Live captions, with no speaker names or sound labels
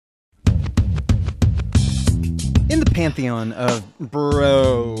the pantheon of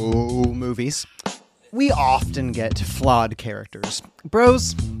bro movies, we often get flawed characters.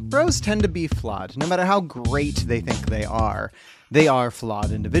 Bros tend to be flawed. No matter how great they think they are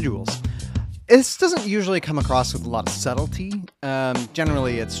flawed individuals. This doesn't usually come across with a lot of subtlety.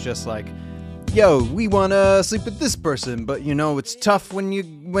 Generally, it's just like, yo, we want to sleep with this person, but, you know, it's tough when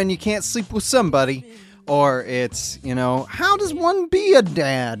you can't sleep with somebody. Or it's, you know, how does one be a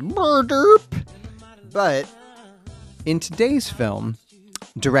dad? Murderp. But in today's film,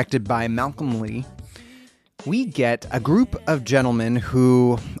 directed by Malcolm Lee, we get a group of gentlemen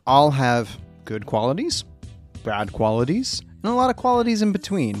who all have good qualities, bad qualities, and a lot of qualities in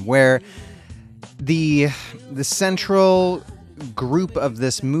between, where the central group of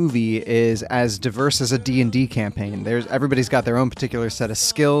this movie is as diverse as a D&D campaign. Everybody's got their own particular set of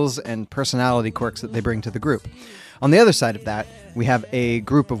skills and personality quirks that they bring to the group. On the other side of that, we have a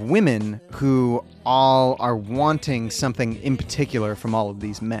group of women who all are wanting something in particular from all of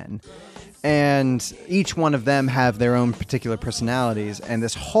these men. And each one of them have their own particular personalities, and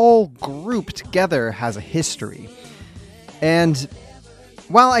this whole group together has a history. And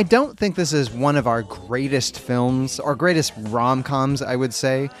while I don't think this is one of our greatest films, or greatest rom-coms, I would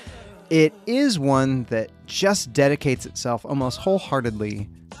say, it is one that just dedicates itself almost wholeheartedly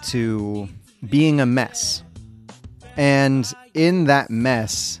to being a mess. And in that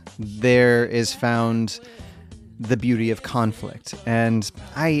mess, there is found the beauty of conflict. And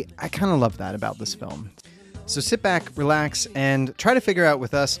I kind of love that about this film. So sit back, relax, and try to figure out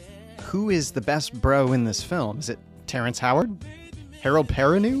with us, who is the best bro in this film? Is it Terrence Howard? Harold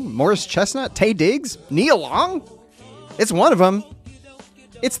Perrineau? Morris Chestnut? Taye Diggs? Nia Long? It's one of them.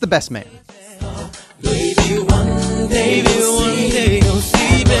 It's the best man. Baby, one day you'll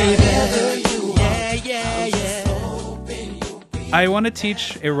see, baby. Yeah. I want to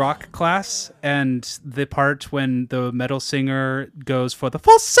teach a rock class, and the part when the metal singer goes for the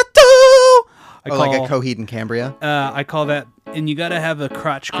falsetto. Like a Coheed and Cambria? I call that, and you gotta have a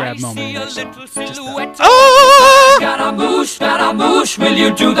crotch grab moment in your song. Scaramouche, will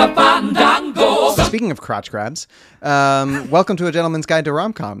you do the fandango? Speaking of crotch grabs, welcome to A Gentleman's Guide to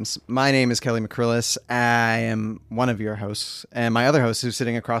Rom-Coms. My name is Kelly McCrillis. I am one of your hosts, and my other host who's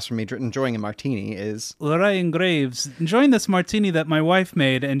sitting across from me enjoying a martini is... Lorraine Graves, enjoying this martini that my wife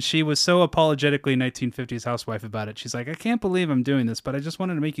made, and she was so apologetically 1950s housewife about it. She's like, I can't believe I'm doing this, but I just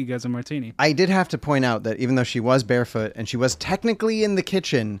wanted to make you guys a martini. I did have to point out that even though she was barefoot and she was technically in the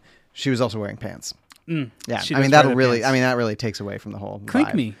kitchen, she was also wearing pants. Yeah, I mean that really takes away from the whole Clink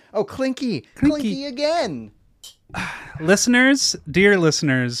vibe. me. Oh, Clinky again. Listeners, dear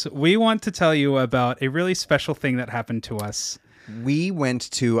listeners, we want to tell you about a really special thing that happened to us. We went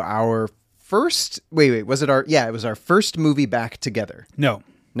to our first. Wait, was it our? Yeah, it was our first movie back together. No,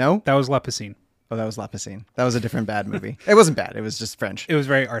 that was La Piscine. Oh, that was La Piscine. That was a different bad movie. It wasn't bad. It was just French. It was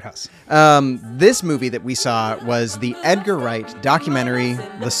very art house. This movie that we saw was the Edgar Wright documentary,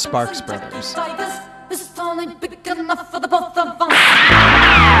 The Sparks Brothers.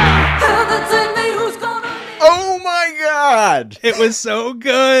 Oh my God! It was so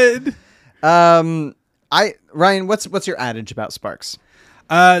good. Ryan, what's your adage about Sparks?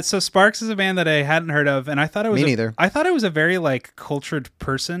 So Sparks is a band that I hadn't heard of, and I thought it was neither. I thought it was a very like cultured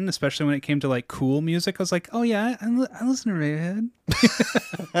person, especially when it came to like cool music. I was like, oh yeah, I listen to Radiohead.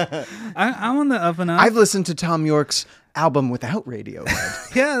 I'm on the up and up. I've listened to Tom York's album without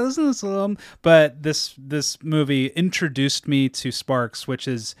Radiohead. Yeah, I listen to this album. But this movie introduced me to Sparks, which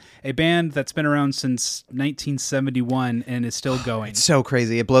is a band that's been around since 1971 and is still going. It's so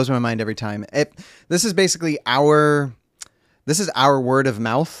crazy. It blows my mind every time. This is basically our word of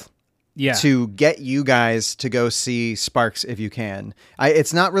mouth to get you guys to go see Sparks if you can.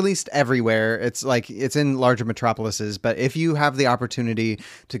 It's not released everywhere. It's in larger metropolises, but if you have the opportunity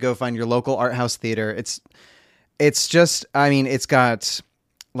to go find your local art house theater, it's just, I mean, it's got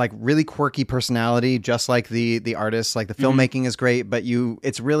like really quirky personality, just like the artists. Like the filmmaking is great, but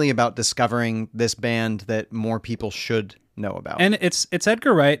it's really about discovering this band that more people should know about. And it's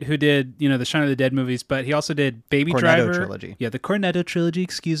Edgar Wright who did, the Shaun of the Dead movies, but he also did Baby Cornetto Driver. Trilogy. Yeah, the Cornetto trilogy,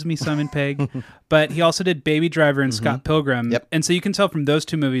 excuse me, Simon Pegg. But he also did Baby Driver and Scott Pilgrim. Yep. And so you can tell from those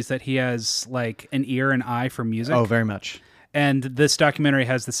two movies that he has like an ear and eye for music. Oh, very much. And this documentary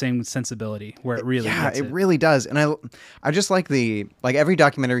has the same sensibility where it really gets it. It really does. And I just like every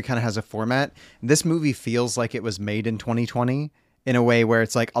documentary kind of has a format. This movie feels like it was made in 2020. in a way where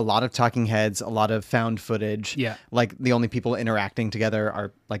it's like a lot of talking heads, a lot of found footage. Yeah. Like the only people interacting together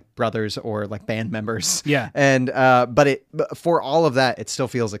are like brothers or like band members. Yeah. And but for all of that, it still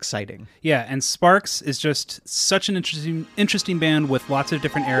feels exciting. Yeah, and Sparks is just such an interesting band with lots of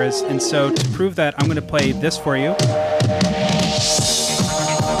different eras. And so to prove that, I'm going to play this for you.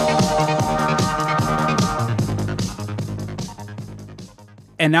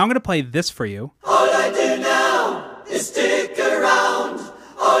 And now I'm going to play this for you. All I do now is stick around.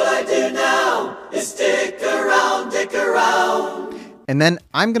 All I do now is stick around, dick around. And then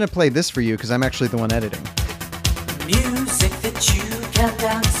I'm going to play this for you because I'm actually the one editing. Music that you can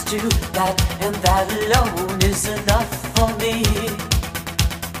dance to, that and that alone is enough for me.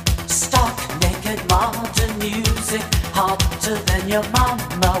 Stark, naked, modern music, hotter than your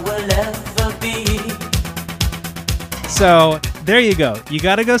mama will ever be. So there you go. You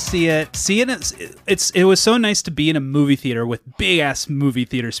got to go see it. See it. It was so nice to be in a movie theater with big ass movie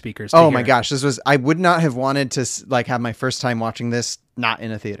theater speakers. Oh my gosh, I would not have wanted to like have my first time watching this not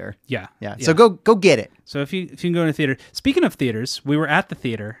in a theater. Yeah. So go get it. So if you can go to a theater. Speaking of theaters, we were at the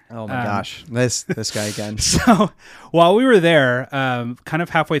theater. Oh my gosh, this guy again. So while we were there, kind of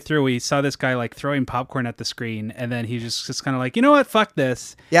halfway through, we saw this guy like throwing popcorn at the screen, and then he just kind of like, you know what, fuck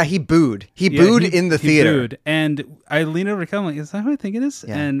this. Yeah, he booed. He booed in the theater. Booed. And I leaned over to Kellen, like, is that who I think it is?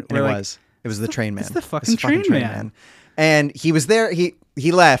 Yeah, and it was. It was the train man. It's the fucking train man. And he was there.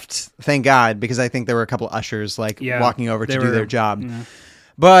 He left, thank God, because I think there were a couple ushers like walking over to do their job. Yeah.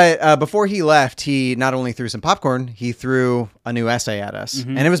 But before he left, he not only threw some popcorn, he threw a new essay at us.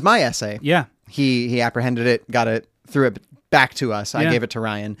 And it was my essay. Yeah. He apprehended it, got it, threw it back to us. I gave it to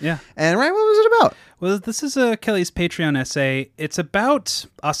Ryan. Yeah. And Ryan, what was it about? Well, this is Kelly's Patreon essay. It's about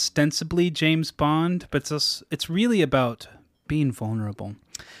ostensibly James Bond, but it's really about being vulnerable.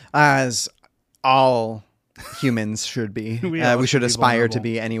 As all humans should be. We should aspire to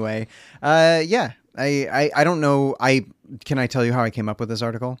be anyway. Yeah. I don't know. Can I tell you how I came up with this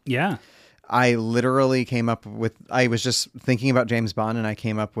article? Yeah. I literally came up with, I was just thinking about James Bond and I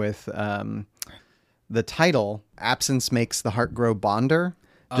came up with the title, Absence Makes the Heart Grow Bonder.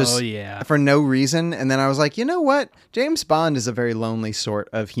 Just for no reason. And then I was like, you know what? James Bond is a very lonely sort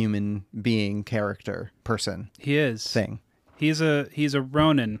of human being, character, person. He is. Thing. He's a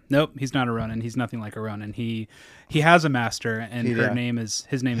Ronin. Nope, he's not a Ronin. He's nothing like a Ronin. He has a master, and his name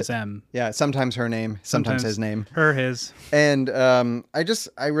is M. Yeah, sometimes her name, sometimes his name. His. And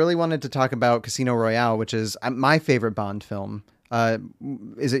I really wanted to talk about Casino Royale, which is my favorite Bond film.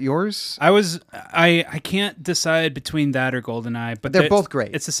 Is it yours? I can't decide between that or GoldenEye, but they're both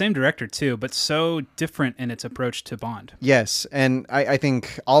great. It's the same director too, but so different in its approach to Bond. Yes, and I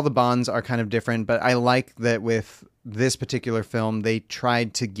think all the Bonds are kind of different, but I like that with this particular film, they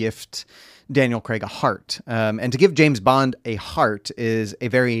tried to gift Daniel Craig a heart. And to give James Bond a heart is a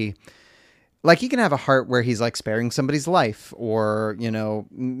very... Like, he can have a heart where he's like sparing somebody's life, or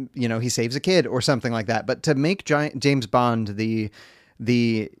he saves a kid or something like that. But to make James Bond the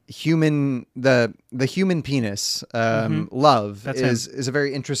human penis love is a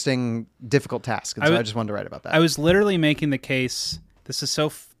very interesting, difficult task. And so I just wanted to write about that. I was literally making the case. This is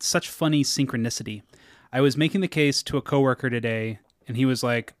such funny synchronicity. I was making the case to a coworker today. And he was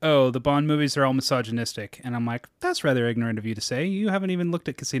like, oh, the Bond movies are all misogynistic. And I'm like, that's rather ignorant of you to say. You haven't even looked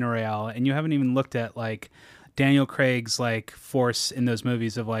at Casino Royale, and you haven't even looked at like Daniel Craig's like force in those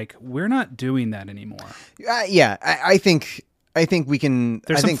movies of like, we're not doing that anymore. I think we can.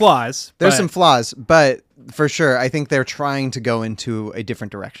 There's some flaws. There's some flaws, but for sure, I think they're trying to go into a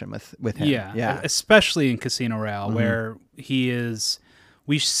different direction with him. Yeah. Especially in Casino Royale, where he is.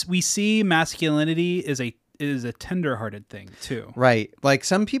 We see masculinity is a tender-hearted thing too. Right. Like,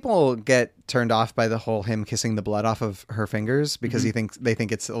 some people get turned off by the whole him kissing the blood off of her fingers because they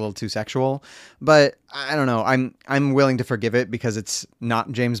think it's a little too sexual. But I don't know. I'm willing to forgive it because it's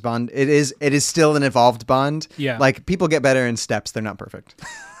not James Bond. It is still an evolved Bond. Yeah. Like, people get better in steps. They're not perfect.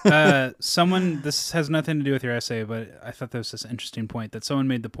 This has nothing to do with your essay, but I thought that was this interesting point that someone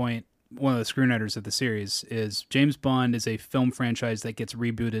made the point. One of the screenwriters of the series is James Bond is a film franchise that gets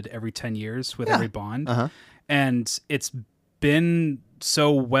rebooted every 10 years with every Bond. And it's been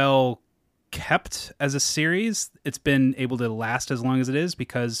so well kept as a series. It's been able to last as long as it is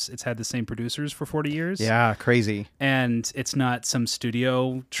because it's had the same producers for 40 years. Yeah, crazy. And it's not some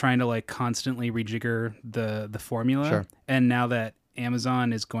studio trying to like constantly rejigger the formula. Sure. And now that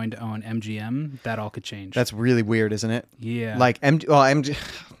Amazon is going to own MGM, that all could change. That's really weird, isn't it? Yeah. Like MGM,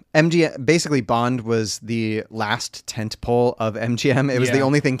 basically Bond was the last tent pole of MGM. It was the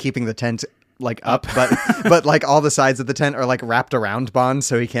only thing keeping the tent like up, but like all the sides of the tent are like wrapped around Bond,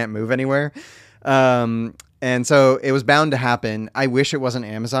 so he can't move anywhere. And so it was bound to happen. I wish it wasn't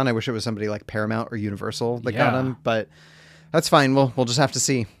Amazon. I wish it was somebody like Paramount or Universal that got him, but that's fine. We'll just have to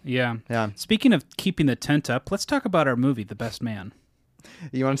see. Yeah. Yeah. Speaking of keeping the tent up, let's talk about our movie, The Best Man.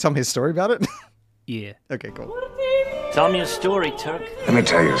 You want to tell me a story about it? Yeah. Okay, cool. Tell me a story, Turk. Let me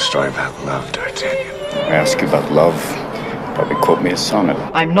tell you a story about love, D'Artagnan. I ask you about love. Probably quote me a sonnet.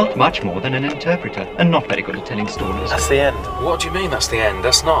 I'm not much more than an interpreter, and not very good at telling stories. That's the end. What do you mean that's the end?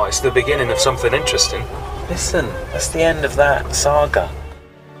 That's not. It's the beginning of something interesting. Listen, that's the end of that saga.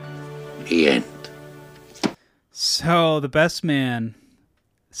 The end. So, The Best Man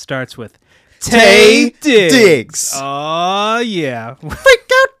starts with Taye Diggs. Diggs. Oh, yeah.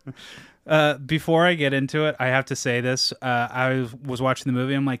 Freak out. Before I get into it, I have to say this. I was watching the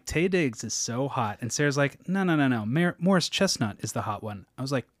movie. I'm like, Taye Diggs is so hot. And Sarah's like, no. Morris Chestnut is the hot one. I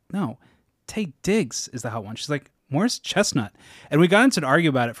was like, no, Taye Diggs is the hot one. She's like, Morris Chestnut. And we got into an argue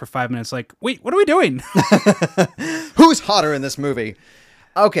about it for 5 minutes. Like, wait, what are we doing? Who's hotter in this movie?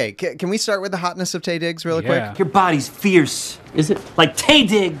 Okay, can we start with the hotness of Taye Diggs really quick? Your body's fierce. Is it? Like Taye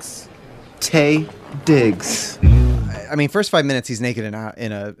Diggs. Taye Diggs. I mean, first 5 minutes he's naked in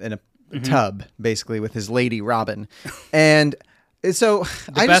a tub, basically, with his lady Robin, and so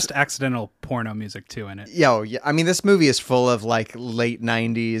the best accidental porno music too in it. Yeah. I mean, this movie is full of like late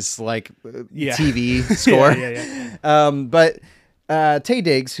 '90s TV score. But Taye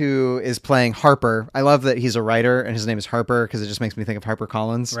Diggs, who is playing Harper, I love that he's a writer and his name is Harper because it just makes me think of Harper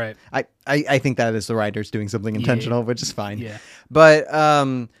Collins. Right. I think that is the writers doing something intentional, which is fine. Yeah. But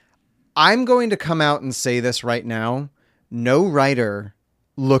I'm going to come out and say this right now: no writer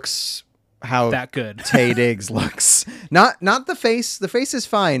looks how that good Taye Diggs looks. Not the face. The face is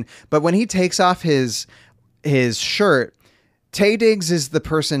fine, but when he takes off his shirt, Taye Diggs is the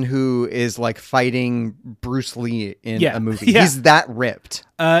person who is like fighting Bruce Lee in a movie. Yeah. He's that ripped.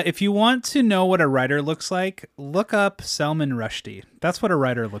 If you want to know what a writer looks like, look up Salman Rushdie. That's what a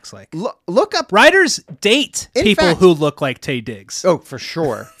writer looks like. Look up writers date people fact, who look like Taye Diggs. Oh, for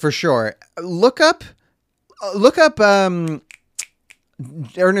sure. Look up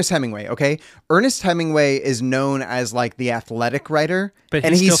Ernest Hemingway, okay? Ernest Hemingway is known as like the athletic writer, but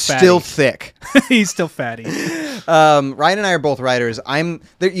and he's still thick. He's still fatty. Ryan and I are both writers.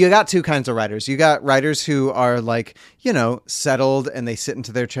 You got two kinds of writers. You got writers who are like, settled and they sit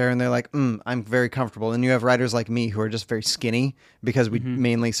into their chair and they're like, I'm very comfortable. And you have writers like me who are just very skinny because we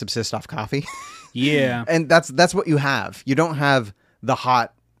mainly subsist off coffee. Yeah. And that's what you have. You don't have the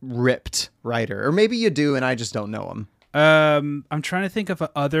hot, ripped writer. Or maybe you do and I just don't know them. I'm trying to think of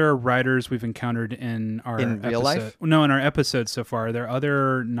other writers we've encountered in real life. No, in our episodes so far. Are there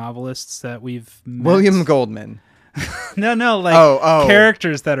other novelists that we've met? William Goldman. No,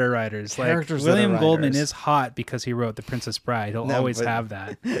 characters that are writers. Characters like William that are Goldman writers. is hot because he wrote The Princess Bride. He'll always have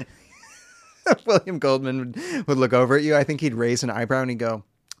that. William Goldman would look over at you. I think he'd raise an eyebrow and he'd go,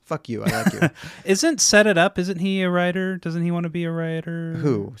 "Fuck you, I like you." Isn't Set It Up? Isn't he a writer? Doesn't he want to be a writer?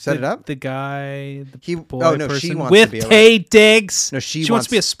 Who? Set It Up? The guy. She person wants with to be a Taye Diggs. No, she wants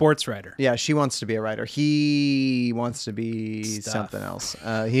to be a sports writer. Yeah, she wants to be a writer. He wants to be something else.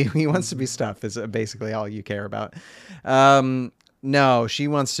 He wants to be stuff. Is basically all you care about. No, she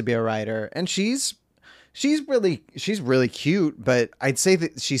wants to be a writer, and she's really cute. But I'd say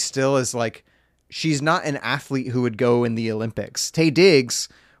that she still is like, she's not an athlete who would go in the Olympics. Taye Diggs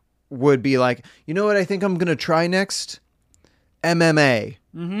would be like, you know what I think I'm going to try next? MMA.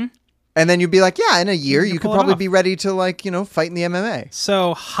 Mm-hmm. And then you'd be like, yeah, in a year, you could probably be ready to fight in the MMA.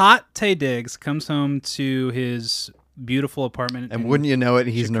 So hot Taye Diggs comes home to his beautiful apartment. And wouldn't you know it,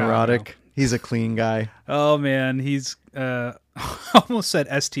 he's Chicago. neurotic. He's a clean guy. Oh man, he's almost said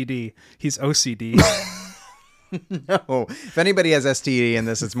STD. He's OCD. No. If anybody has STD in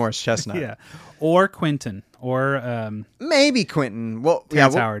this, it's Morris Chestnut. Yeah. Or Quentin. Or maybe Quentin. Well,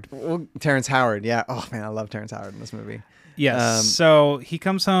 Terrence Howard. Terrence Howard, yeah. Oh man, I love Terrence Howard in this movie. Yes. So he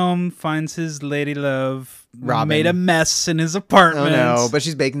comes home, finds his lady love Robin made a mess in his apartment. Oh no, but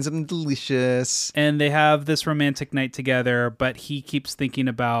she's baking something delicious. And they have this romantic night together, but he keeps thinking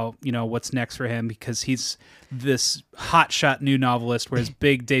about, what's next for him because he's this hotshot new novelist where his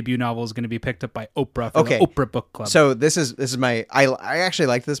big debut novel is going to be picked up by Oprah for the Oprah Book Club. So this is my I actually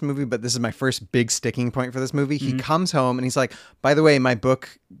like this movie, but this is my first big sticking point for this movie. He comes home and he's like, by the way, my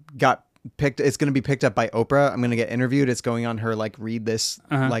book got picked, it's going to be picked up by Oprah. I'm going to get interviewed. It's going on her read this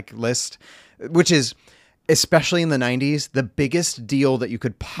list, which is, especially in the 90s, the biggest deal that you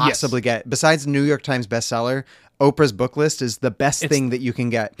could possibly get. Besides New York Times bestseller, Oprah's book list is the best thing that you can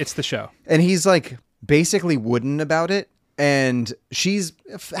get. It's the show. And he's basically wooden about it. and she's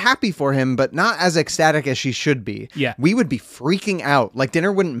happy for him, but not as ecstatic as she should be. Yeah. We would be freaking out. Like,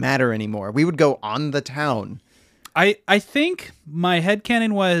 dinner wouldn't matter anymore. We would go on the town. I think my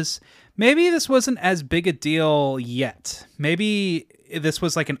headcanon was maybe this wasn't as big a deal yet. Maybe this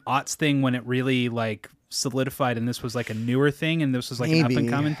was like an aughts thing when it really like solidified, and this was like a newer thing, and this was like an up and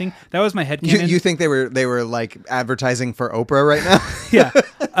coming thing. That was my headcanon. You think they were like advertising for Oprah right now?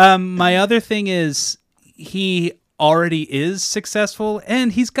 Yeah. My other thing is he already is successful,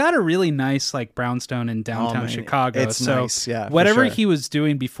 and he's got a really nice like brownstone in downtown Chicago. It's so nice, yeah. for whatever sure. he was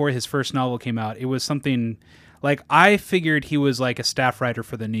doing before his first novel came out, it was something like I figured he was like a staff writer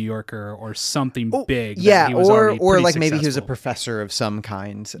for the New Yorker or something big. that Yeah, he was already or pretty like maybe he was a successful. professor of some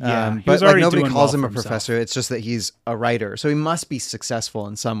kind. Yeah, he but was like already nobody doing calls well him for a himself. professor. It's just that he's a writer, so he must be successful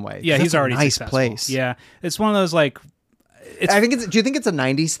in some way. Yeah, That's he's a already nice successful. place. Yeah, it's one of those like. It's, I think it's. Do you think it's a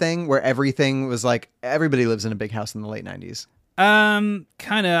 '90s thing where everything was like everybody lives in a big house in the late '90s? kind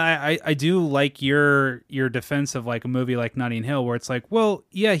of. I do like your defense of like a movie like Notting Hill, where it's like, well,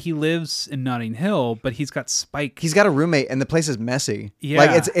 yeah, he lives in Notting Hill, but he's got Spike. He's got a roommate, and the place is messy. Yeah.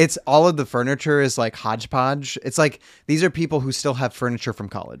 Like it's all of the furniture is like hodgepodge. It's like these are people who still have furniture from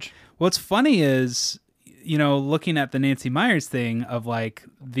college. What's funny is, you know, looking at the Nancy Myers thing of like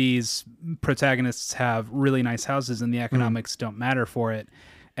these protagonists have really nice houses and the economics don't matter for it.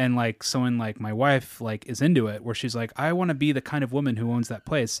 And like someone like my wife like is into it, where she's like, I want to be the kind of woman who owns that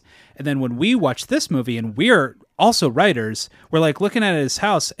place. And then when we watch this movie, and we're also writers, we're like looking at his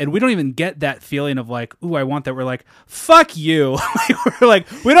house and we don't even get that feeling of like, ooh, I want that. We're like, fuck you. We're like,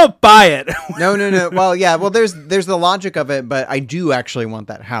 we don't buy it. No. Well, yeah. Well, there's the logic of it, but I do actually want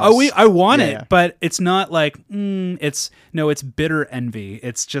that house. Oh, I want Yeah, it, yeah. but it's not like it's bitter envy.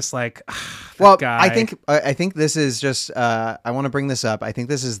 It's just like, Well, guy. I think this is just. I want to bring this up. I think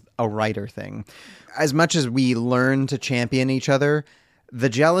this is a writer thing. As much as we learn to champion each other, the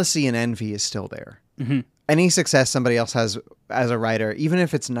jealousy and envy is still there. Mm-hmm. Any success somebody else has as a writer, even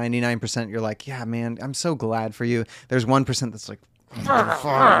if it's 99%, you're like, yeah, man, I'm so glad for you. There's 1% that's like,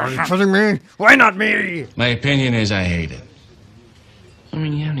 are you kidding me? Why not me? My opinion is I hate it. I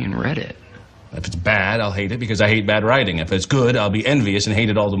mean, you haven't even read it. If it's bad, I'll hate it because I hate bad writing. If it's good, I'll be envious and hate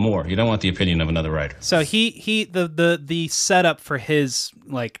it all the more. You don't want the opinion of another writer. So the setup for his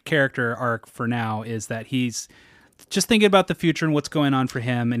like character arc for now is that he's just thinking about the future and what's going on for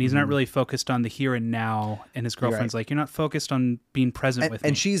him, and he's not really focused on the here and now. And his girlfriend's like, you're not focused on being present with me.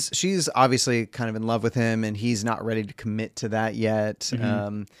 And she's obviously kind of in love with him, and he's not ready to commit to that yet.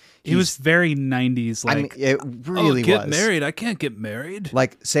 He was very 90s. Like, I mean, it really get was. married. I can't get married.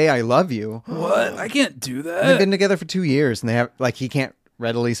 Like, say I love you. What? I can't do They've that. been together for 2 years, and they have like he can't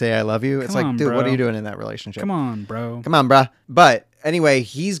readily say I love you. It's Come like, on, dude, what bro. are you doing in that relationship? Come on, bro. Come on, bruh. But anyway,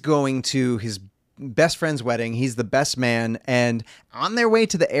 he's going to his best friend's wedding. He's the best man. And on their way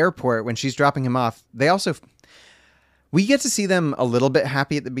to the airport, when she's dropping him off, we get to see them a little bit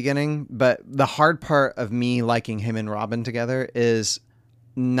happy at the beginning. But the hard part of me liking him and Robin together is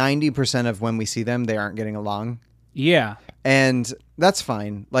 90% of when we see them, they aren't getting along. Yeah. And that's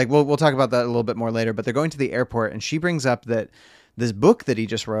fine. Like we'll talk about that a little bit more later, but they're going to the airport and she brings up that this book that he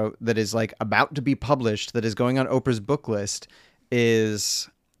just wrote that is like about to be published, that is going on Oprah's book list, is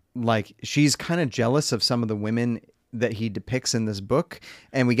like she's kind of jealous of some of the women that he depicts in this book.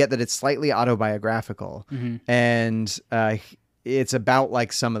 And we get that it's slightly autobiographical. And it's about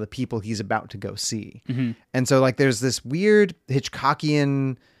like some of the people he's about to go see. And so like there's this weird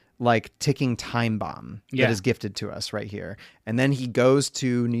Hitchcockian like ticking time bomb Yeah. that is gifted to us right here. And then he goes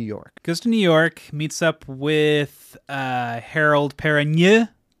to New York. Goes to New York, meets up with Harold Perrineau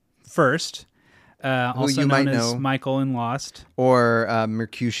first, also you known might as know. Michael in Lost. Or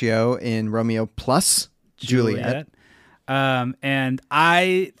Mercutio in Romeo plus Juliet. And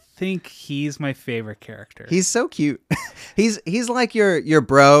I think he's my favorite character. He's so cute. he's like your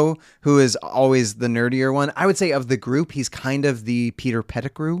bro who is always the nerdier one. I would say of the group, he's kind of the Peter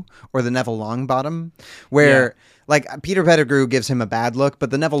Pettigrew or the Neville Longbottom, where like Peter Pettigrew gives him a bad look, but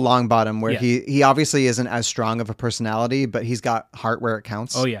the Neville Longbottom, where he obviously isn't as strong of a personality, but he's got heart where it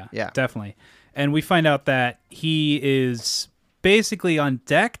counts. Oh yeah, Yeah. definitely. And we find out that he is basically on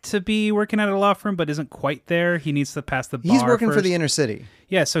deck to be working at a law firm, but isn't quite there. He needs to pass the bar. He's working for first. the inner city.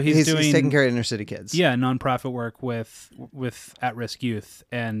 Yeah, so he's taking care of inner city kids. Yeah, nonprofit work with at-risk youth.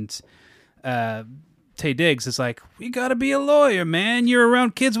 And Taye Diggs is like, we gotta be a lawyer, man. You're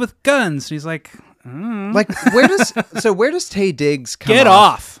around kids with guns. And he's like, Like where does Taye Diggs come Get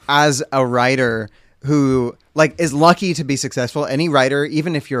off. as a writer who like is lucky to be successful? Any writer,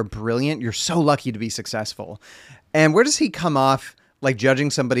 even if you're brilliant, you're so lucky to be successful. And where does he come off like judging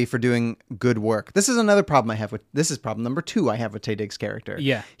somebody for doing good work. This is another problem I have with, this is problem number 2 I have with Taye Diggs' character.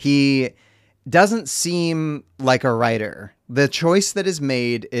 Yeah. He doesn't seem like a writer. The choice that is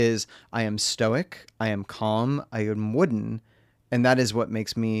made is, I am stoic, I am calm, I am wooden, and that is what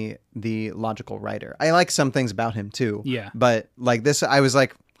makes me the logical writer. I like some things about him too. Yeah. But like this, I was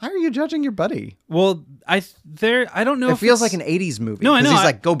like, why are you judging your buddy? Well, I don't know. It if feels it's- like an 80s movie. No, I 'Cause know. He's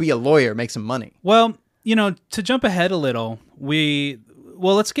like, go be a lawyer, make some money. Well, to jump ahead a little,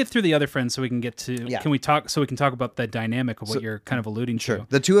 let's get through the other friends so we can get to. Yeah. Can we talk? So we can talk about the dynamic of what you're kind of alluding to.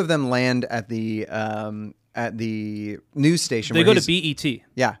 The two of them land at the news station. They where go to he's- BET.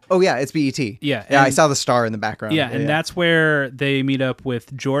 Yeah. Oh yeah, it's BET. Yeah, Yeah, I and- saw the star in the background. Yeah, and that's where they meet up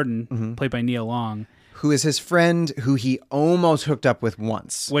with Jordan, Mm-hmm. played by Nia Long, who is his friend who he almost hooked up with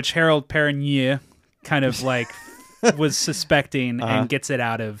once. which Harold Perrineau kind of like was suspecting and gets it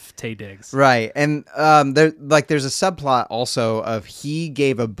out of Taye Diggs. Right. And there's a subplot also of he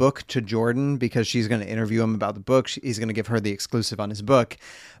gave a book to Jordan because she's going to interview him about the book. He's going to give her the exclusive on his book,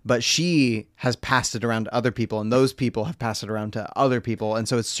 but she has passed it around to other people, and those people have passed it around to other people, and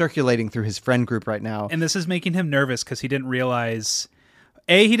so it's circulating through his friend group right now. And this is making him nervous because he didn't realize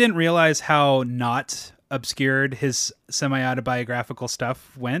how not obscured his semi-autobiographical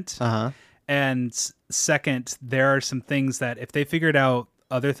stuff went. And second, there are some things that if they figured out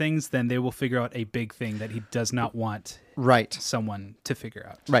other things, then they will figure out a big thing that he does not want Right. someone to figure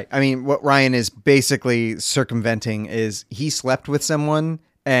out. Right. I mean, what Ryan is basically circumventing is he slept with someone,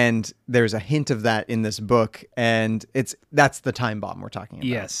 and there's a hint of that in this book, and that's the time bomb we're talking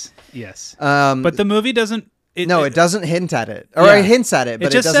about. Yes. Um, But the movie doesn't. it doesn't hint at it, or Yeah. it hints at it, but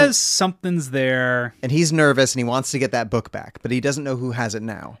it just doesn't. says something's there. And he's nervous, and he wants to get that book back, but he doesn't know who has it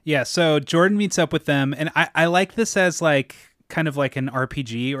now. Yeah, so Jordan meets up with them, and I like this as like kind of like an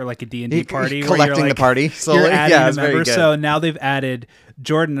RPG or like a D&D party. where Collecting you're, the party slowly. You're adding Yeah, a it's very member. good. So now they've added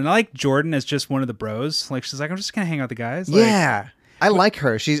Jordan, and I like Jordan as just one of the bros. Like she's like, I'm just gonna hang out with the guys. Like, Yeah. I like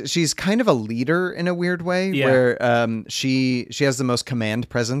her. She's kind of a leader in a weird way, Yeah. where she has the most command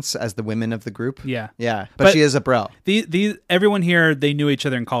presence as the women of the group. Yeah. Yeah. But But she is a bro. The everyone here, they knew each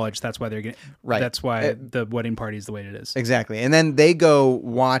other in college. That's why they're getting Right. That's why the wedding party is the way it is. Exactly. And then they go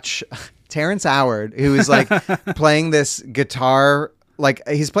watch Terrence Howard, who is like playing this guitar. Like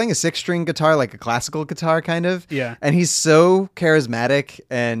he's playing a 6-string guitar, like a classical guitar kind of. Yeah. And he's so charismatic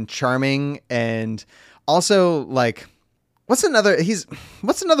and charming, and also like, what's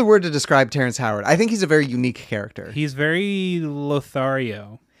another word to describe Terrence Howard? I think he's a very unique character. He's very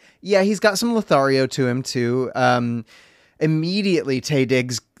Lothario. Yeah, he's got some Lothario to him too. Immediately Taye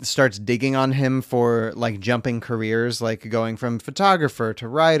Diggs starts digging on him for like jumping careers, like going from photographer to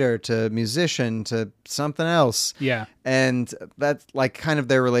writer to musician to something else. Yeah. And that's like kind of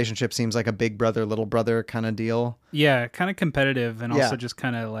their relationship seems like a big brother, little brother kind of deal. Yeah, kind of competitive and Yeah. also just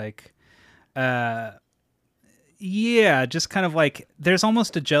kind of like just kind of like there's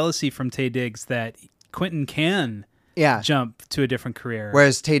almost a jealousy from Taye Diggs that Quentin can Yeah. jump to a different career.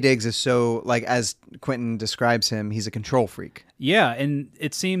 Whereas Taye Diggs is so, like, as Quentin describes him, he's a control freak. Yeah, and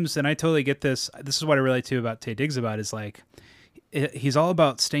it seems, and I totally get this. This is what I relate to about Taye Diggs about is like he's all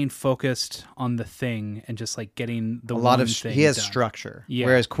about staying focused on the thing and just like getting the A lot one of thing he has done. structure. Yeah.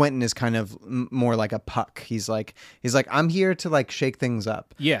 Whereas Quentin is kind of more like a puck. He's like I'm here to like shake things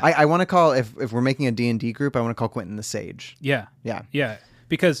up. Yeah. I want to call if we're making a D&D group, I want to call Quentin the Sage. Yeah, Yeah.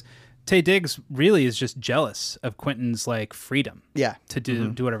 because Taye Diggs really is just jealous of Quentin's like freedom. Yeah. To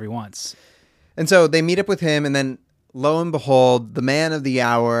do whatever he wants. And so they meet up with him, and then lo and behold, the man of the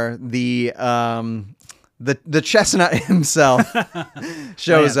hour, the chestnut himself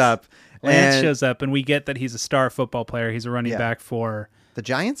shows Lance. up. Lance And shows up, and we get that he's a star football player. He's a running Yeah. back for the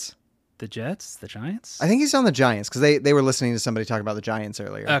Giants? the Jets, the Giants. I think he's on the Giants because they were listening to somebody talk about the Giants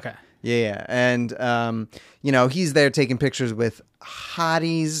earlier. Okay. Yeah. And, he's there taking pictures with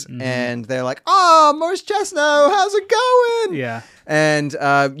hotties, and they're like, oh, Morris Chestnut, how's it going? Yeah. And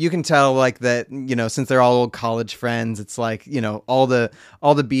you can tell like that, since they're all old college friends, it's like, all the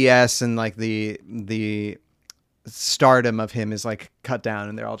BS and like the stardom of him is like cut down,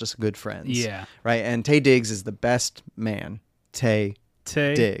 and they're all just good friends. Yeah. Right. And Taye Diggs is the best man. Taye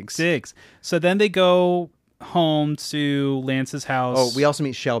Diggs. So then they go home to Lance's house. Oh, we also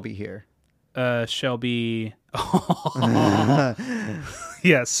meet Shelby here. Shelby.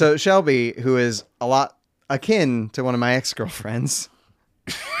 Yes. So Shelby, who is a lot akin to one of my ex-girlfriends.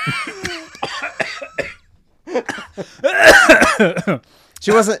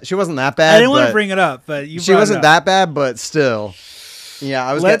 She wasn't that bad. I didn't want to but bring it up, but she wasn't that bad, but still. Yeah,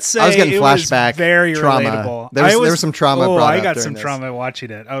 I was Let's I was say getting it was flashback very trauma. relatable. There was some trauma Oh, brought I up got during some this. trauma watching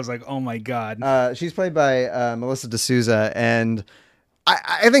it. I was like, oh my god. She's played by Melissa D'Souza, and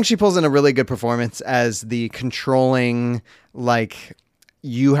I think she pulls in a really good performance as the controlling, like,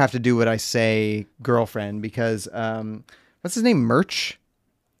 you have to do what I say girlfriend, because what's his name? Murch?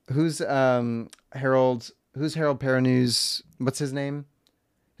 Who's Harold Perrineau's, what's his name?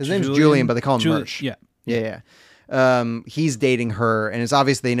 His name's Julian, but they call him Murch. Yeah. He's dating her, and it's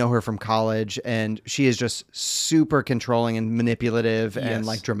obvious they know her from college, and she is just super controlling and manipulative and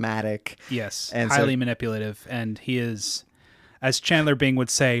like dramatic. Yes, and highly manipulative, and he is, as Chandler Bing would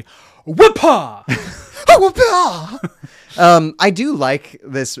say, "Whippa!" I do like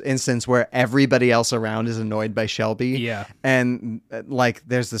this instance where everybody else around is annoyed by Shelby. Yeah. And like,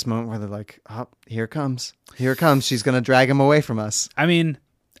 there's this moment where they're like, oh, here it comes. She's going to drag him away from us. I mean,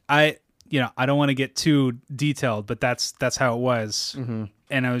 I don't want to get too detailed, but that's how it was. Mm-hmm.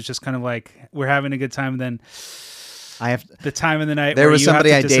 And I was just kind of like, we're having a good time. And then the time of the night. There was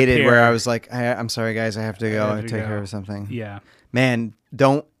somebody I disappear. dated where I was like, I'm sorry guys, I have to go and take care of something. Yeah. Man,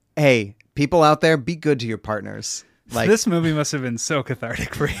 hey, people out there, be good to your partners. Like, this movie must have been so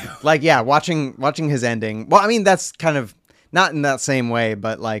cathartic for you. Like, yeah, watching his ending. Well, I mean, that's kind of not in that same way,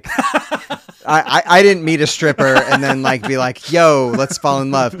 but like, I didn't meet a stripper and then like be like, yo, let's fall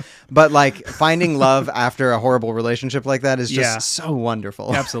in love. But like, finding love after a horrible relationship like that is just so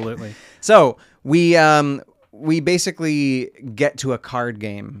wonderful. Absolutely. So we basically get to a card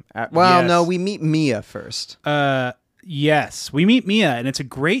game. No, we meet Mia first. Yes, we meet Mia, and it's a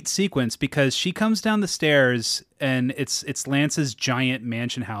great sequence because she comes down the stairs, and it's Lance's giant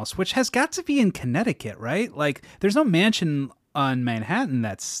mansion house, which has got to be in Connecticut, right? Like, there's no mansion on Manhattan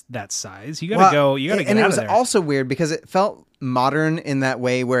that's that size. You gotta go. You gotta get out of there. And it was also weird because it felt modern in that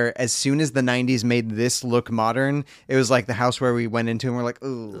way, where as soon as the 90s made this look modern, it was like the house where we went into and we're like,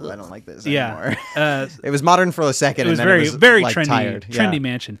 ooh, I don't like this anymore. It was modern for a second. It was and then very like, trendy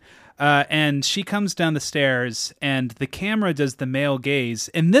mansion. And she comes down the stairs, and the camera does the male gaze.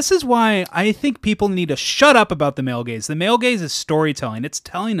 And this is why I think people need to shut up about the male gaze. The male gaze is storytelling. It's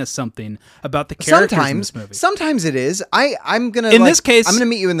telling us something about the characters in this movie. Sometimes it is. This case, I'm gonna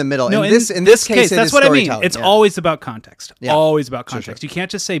meet you in the middle. No, in this case, that's what I mean. It's always about context. Yeah. Always about context. Sure. You can't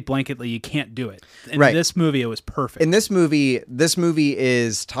just say blanketly, you can't do it. In this movie, it was perfect. In this movie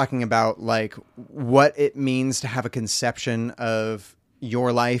is talking about like what it means to have a conception of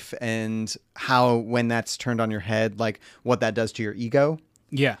your life and how, when that's turned on your head, like what that does to your ego.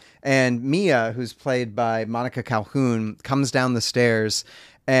 Yeah. And Mia, who's played by Monica Calhoun, comes down the stairs,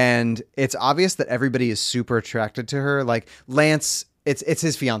 and it's obvious that everybody is super attracted to her. Like Lance, it's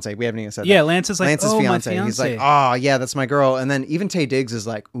his fiance. We haven't even said that. Yeah, Lance is like, Lance's my fiance. fiance. He's like, oh yeah, that's my girl. And then even Taye Diggs is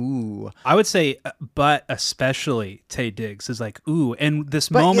like, ooh. I would say, but especially Taye Diggs is like, ooh. And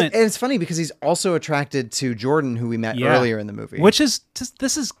moment, and it's funny because he's also attracted to Jordan, who we met earlier in the movie. Which is just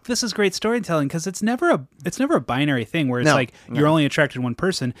this is great storytelling, because it's never a binary thing where it's you're only attracted to one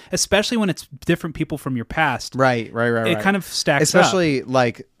person, especially when it's different people from your past. Right. It kind of stacks especially up.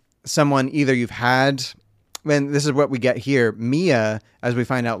 like someone either you've had. And this is what we get here. Mia, as we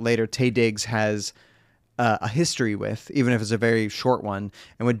find out later, Taye Diggs has a history with, even if it's a very short one.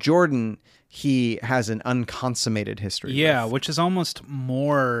 And with Jordan, he has an unconsummated history. Yeah, with. Which is almost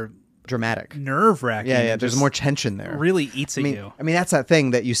more dramatic, nerve-wracking. Yeah. There's more tension there. Really eats at you. I mean, that's that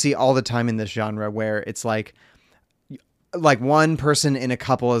thing that you see all the time in this genre, where it's like one person in a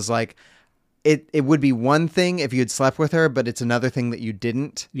couple is like, It would be one thing if you had slept with her, but it's another thing that you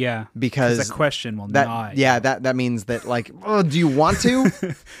didn't. Yeah, because the question will not. Yeah, that means that like, oh, do you want to?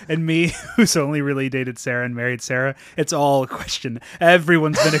 And me, who's only really dated Sarah and married Sarah, it's all a question.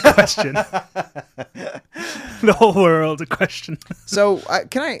 Everyone's been a question. The whole world a question. So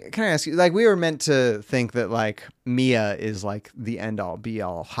can I ask you? Like, we were meant to think that like Mia is like the end all be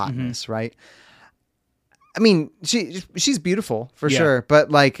all hotness, right? I mean, she's beautiful for sure, but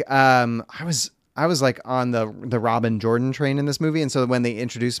like, I was like on the Robin Jordan train in this movie, and so when they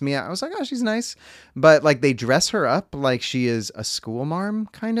introduced me, I was like, oh, she's nice, but like they dress her up like she is a school marm,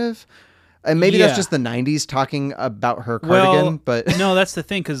 kind of, and maybe that's just the '90s talking about her cardigan. But no, that's the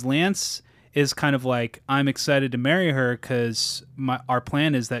thing, because Lance is kind of like, I'm excited to marry her because our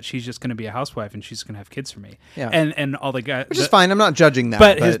plan is that she's just going to be a housewife and she's going to have kids for me. Yeah. And all the guys, which is fine. I'm not judging that.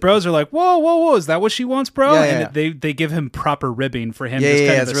 But his bros are like, whoa, is that what she wants, bro? Yeah, and they give him proper ribbing for him. Yeah,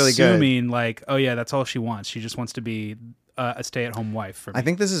 kind of it's really assuming good. Like, oh yeah, that's all she wants. She just wants to be a stay-at-home wife for me. I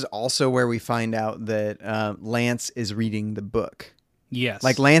think this is also where we find out that Lance is reading the book. Yes.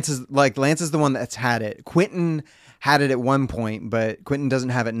 Like Lance is the one that's had it. Quentin had it at one point, but Quentin doesn't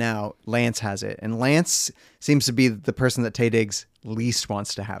have it now. Lance has it. And Lance seems to be the person that Taye Diggs least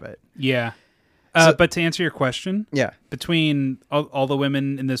wants to have it. Yeah. But to answer your question, Yeah. between all the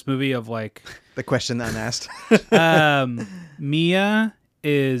women in this movie of like The question that asked. Mia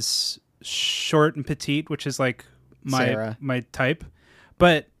is short and petite, which is like Sarah. my type.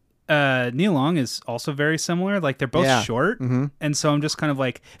 But Nia Long is also very similar. Like they're both short. Mm-hmm. And so I'm just kind of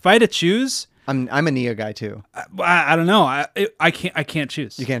like, if I had to choose, I'm a Nia guy too. I don't know. I can't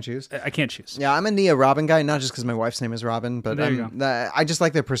choose. You can't choose? I can't choose. Yeah, I'm a Nia Robin guy, not just because my wife's name is Robin, but There you go. I just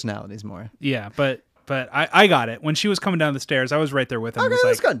like their personalities more. Yeah, but I got it. When she was coming down the stairs, I was right there with him. Okay, was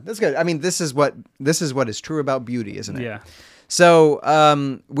that's like, good. That's good. I mean, this is what is true about beauty, isn't it? Yeah.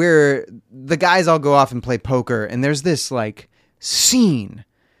 So, where the guys all go off and play poker, and there's this like scene.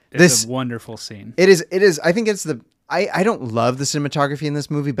 It's a wonderful scene. It is. I think it's the. I don't love the cinematography in this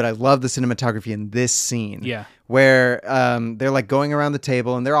movie, but I love the cinematography in this scene. Yeah. Where they're like going around the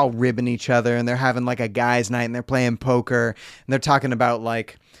table and they're all ribbing each other and they're having like a guys' night and they're playing poker and they're talking about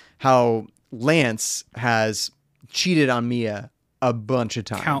like how Lance has cheated on Mia a bunch of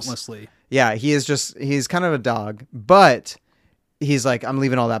times. Countlessly. Yeah, he's kind of a dog, but he's like, I'm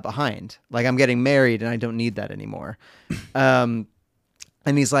leaving all that behind. Like, I'm getting married and I don't need that anymore.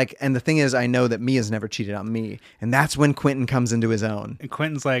 And he's like, and the thing is, I know that Mia's never cheated on me. And that's when Quentin comes into his own. And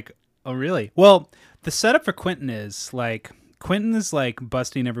Quentin's like, oh, really? Well, the setup for Quentin is like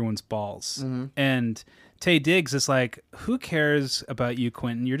busting everyone's balls. Mm-hmm. And Taye Diggs is like, who cares about you,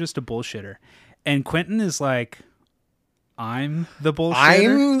 Quentin? You're just a bullshitter. And Quentin is like, I'm the bullshitter?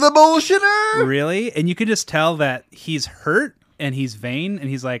 I'm the bullshitter? Really? And you can just tell that he's hurt and he's vain and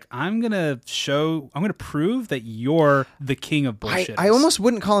he's like, I'm going to prove that you're the king of bullshit. I almost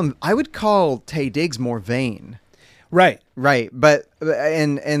wouldn't call him, I would call Taye Diggs more vain. Right. But,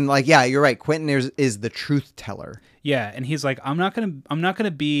 and like, yeah, you're right. Quentin is the truth teller. Yeah. And he's like, I'm not going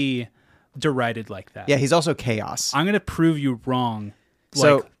to be derided like that. Yeah. He's also chaos. I'm going to prove you wrong.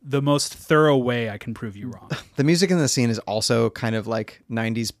 So the most thorough way I can prove you wrong. The music in the scene is also kind of like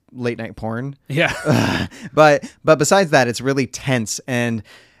 90s late night porn. Yeah. But besides that, it's really tense. And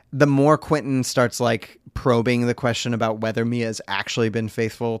the more Quentin starts like probing the question about whether Mia's actually been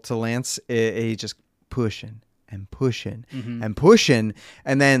faithful to Lance, he just pushing and pushing and pushing.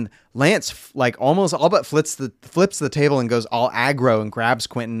 And then Lance like almost all but flips the table and goes all aggro and grabs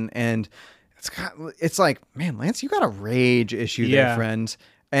Quentin. And it's like, man, Lance, you got a rage issue there, friend.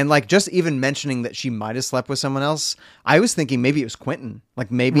 And like just even mentioning that she might have slept with someone else, I was thinking maybe it was Quentin.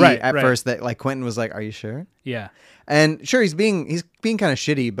 Like maybe at first that like Quentin was like, "Are you sure?" Yeah. And sure, he's being kind of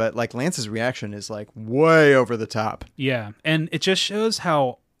shitty, but like Lance's reaction is like way over the top. Yeah, and it just shows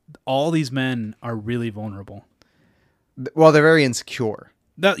how all these men are really vulnerable. Well, they're very insecure.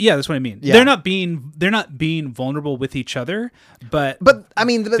 That's what I mean. Yeah. They're not being vulnerable with each other, but I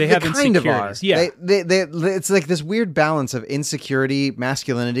mean, they have kind of are. Yeah, it's like this weird balance of insecurity,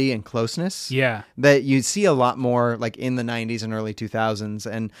 masculinity, and closeness. Yeah, that you see a lot more like in the 90s and early 2000s.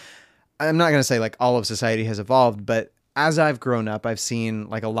 And I'm not going to say like all of society has evolved, but as I've grown up, I've seen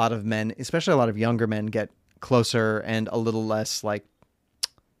like a lot of men, especially a lot of younger men, get closer and a little less like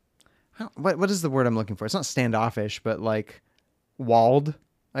what is the word I'm looking for? It's not standoffish, but like walled,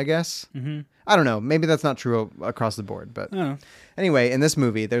 I guess. Mm-hmm. I don't know. Maybe that's not true across the board, but anyway, in this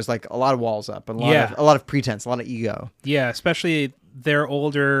movie, there's like a lot of walls up, and a lot of pretense, a lot of ego. Yeah, especially they're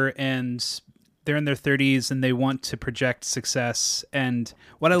older and they're in their 30s and they want to project success. And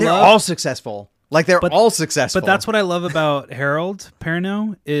they're all successful. Like they're all successful. But that's what I love about Harold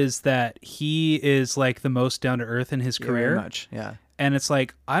Perrineau is that he is like the most down to earth in his career. Very much, yeah. And it's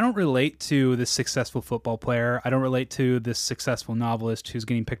like, I don't relate to this successful football player. I don't relate to this successful novelist who's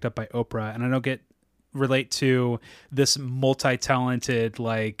getting picked up by Oprah. And I don't relate to this multi-talented,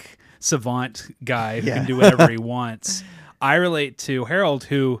 like, savant guy who can do whatever he wants. I relate to Harold,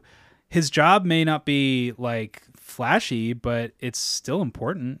 who his job may not be, like, flashy, but it's still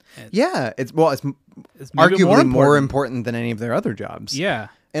important. Yeah. It's arguably more important than any of their other jobs. Yeah.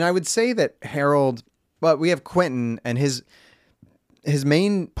 And I would say that Harold, well, we have Quentin, and his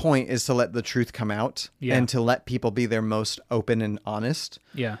main point is to let the truth come out and to let people be their most open and honest.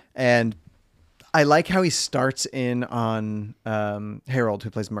 Yeah. And I like how he starts in on Harold, who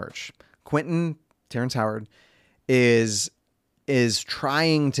plays Murch. Quentin, Terrence Howard, is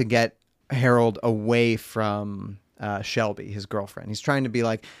trying to get Harold away from Shelby, his girlfriend. He's trying to be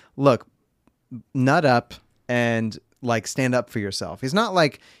like, look, nut up and like stand up for yourself. He's not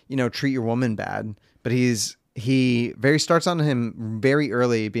like, treat your woman bad, but he starts on him very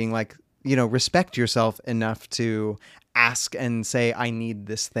early being like, respect yourself enough to ask and say, I need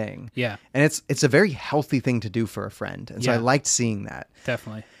this thing. Yeah. And it's a very healthy thing to do for a friend. And so I liked seeing that.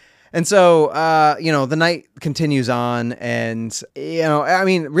 Definitely. And so, the night continues on, and,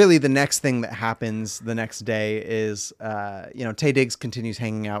 really the next thing that happens the next day is, Taye Diggs continues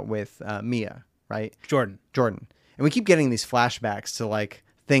hanging out with Mia, right? Jordan. And we keep getting these flashbacks to, like,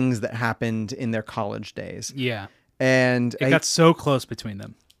 things that happened in their college days. Yeah. And it got so close between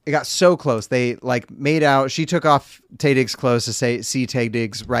them. It got so close. They, like, made out. She took off Taye Diggs' clothes to see Taye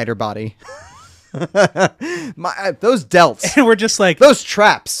Diggs ride her body. Those delts. And we're just like, those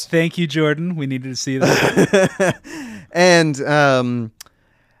traps. Thank you, Jordan. We needed to see that.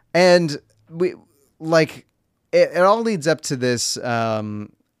 and we like it all leads up to this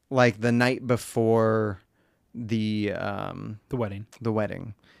like the night before the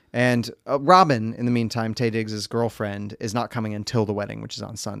wedding. And Robin, in the meantime, Taye Diggs' girlfriend, is not coming until the wedding, which is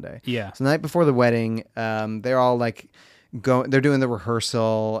on Sunday. Yeah. So the night before the wedding, they're all like they're doing the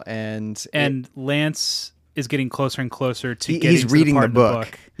rehearsal, and Lance is getting closer and closer to he's reading the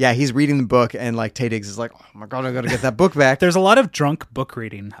book. Yeah, he's reading the book, and like Taye Diggs is like, oh my God, I got to get that book back. There's a lot of drunk book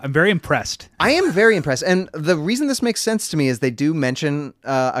reading. I'm very impressed. I am very impressed. And the reason this makes sense to me is they do mention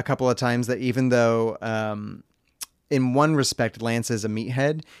a couple of times that even though in one respect Lance is a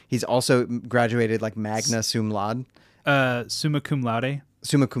meathead, he's also graduated like magna cum laude. Summa cum laude.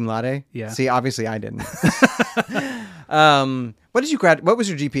 Summa cum laude? Yeah. See, obviously I didn't. What was your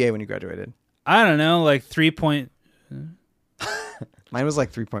GPA when you graduated? I don't know, like 3. Mine was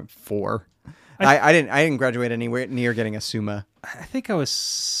like 3.4. I didn't graduate anywhere near getting a summa. I think I was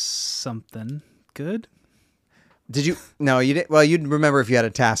something good. Did you? No, you didn't. Well, you'd remember if you had a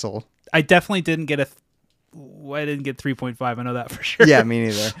tassel. I definitely didn't get I didn't get 3.5. I know that for sure. Yeah, me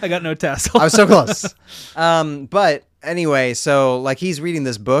neither. I got no tassel. I was so close. But anyway, so like he's reading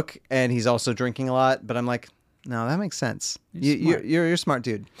this book and he's also drinking a lot. But I'm like, no, that makes sense. You're a smart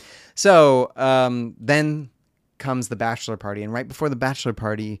dude. So then comes the bachelor party, and right before the bachelor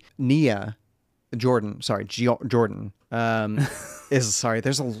party, Jordan is sorry.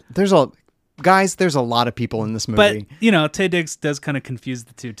 There's a lot of people in this movie. But Taye Diggs does kind of confuse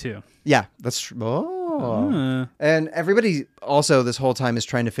the two too. Yeah, that's true. Oh. And everybody also this whole time is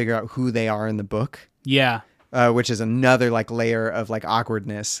trying to figure out who they are in the book. Yeah. Which is another like layer of like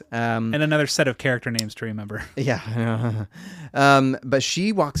awkwardness. And another set of character names to remember. Yeah. But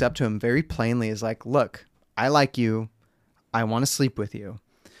she walks up to him very plainly, is like, look, I like you. I want to sleep with you.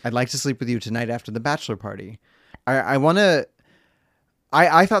 I'd like to sleep with you tonight after the bachelor party. I want to...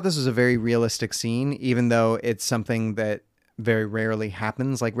 I thought this was a very realistic scene, even though it's something that very rarely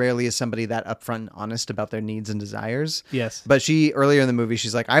happens. Like, rarely is somebody that upfront and honest about their needs and desires. Yes. But earlier in the movie,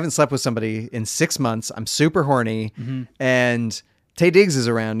 she's like, I haven't slept with somebody in 6 months. I'm super horny. Mm-hmm. And Taye Diggs is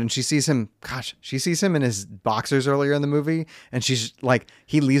around, and she sees him in his boxers earlier in the movie. And she's like,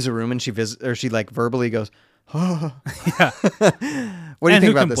 he leaves a room and she like verbally goes, oh. Yeah. What do you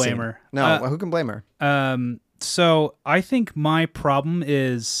think about this? Who can blame her? No, who can blame her? So I think my problem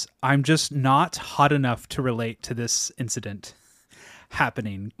is I'm just not hot enough to relate to this incident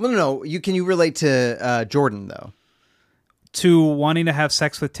happening. Well, no. Can you relate to Jordan though? To wanting to have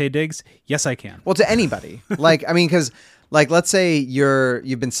sex with Taye Diggs? Yes, I can. Well, to anybody. Because let's say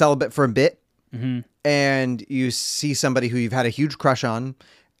you've been celibate for a bit, mm-hmm. and you see somebody who you've had a huge crush on,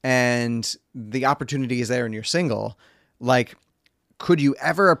 and the opportunity is there, and you're single. Like, could you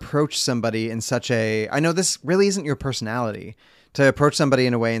ever approach somebody in such a... I know this really isn't your personality, to approach somebody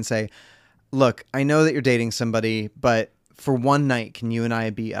in a way and say, look, I know that you're dating somebody, but for one night, can you and I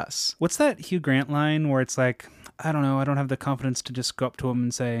be us? What's that Hugh Grant line where it's like, I don't know, I don't have the confidence to just go up to him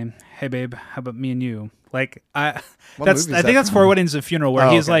and say, hey, babe, how about me and you? Like, I think that's Four Weddings and a Funeral, where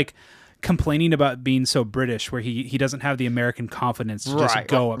he's like complaining about being so British, where he doesn't have the American confidence to just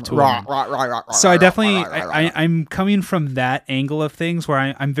go up to him. So I definitely, I'm coming from that angle of things, where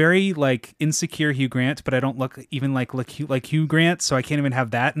I'm very like insecure Hugh Grant, but I don't look even like Hugh Grant, so I can't even have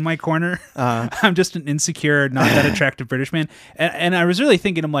that in my corner. I'm just an insecure, not that attractive British man. And I was really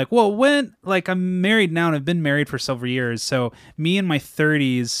thinking, I'm like, well, I'm married now and I've been married for several years, so me in my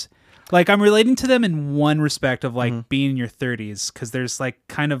 30s, like, I'm relating to them in one respect of like being in your 30s, because there's like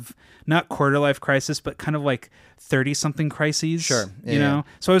kind of not quarter life crisis, but kind of like 30-something crises. Sure. Yeah, you know?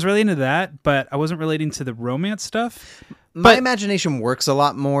 So I was relating to that, but I wasn't relating to the romance stuff. My imagination works a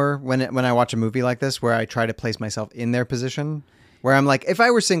lot more when I watch a movie like this, where I try to place myself in their position, where I'm like, if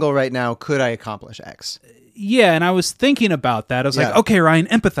I were single right now, could I accomplish X? Yeah, and I was thinking about that. I was like, okay, Ryan,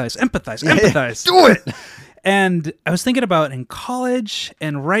 empathize. Do it! And I was thinking about in college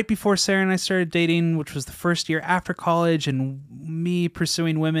and right before Sarah and I started dating, which was the first year after college, and me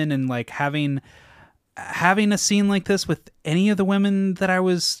pursuing women and like having a scene like this with any of the women that I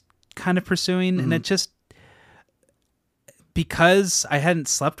was kind of pursuing. And it just, because I hadn't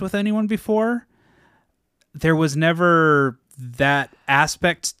slept with anyone before, there was never that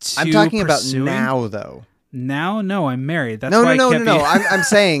aspect to I'm talking pursuing. about now, though. Now, no, I'm married. That's No. why I'm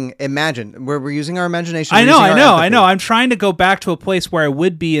saying, imagine. We're using our imagination. I we're know. using our empathy. I'm trying to go back to a place where I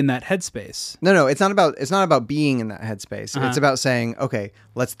would be in that headspace. No, it's not about being in that headspace. It's about saying, okay,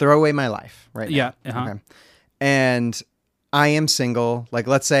 let's throw away my life right now. Yeah. Okay. And I am single. Like,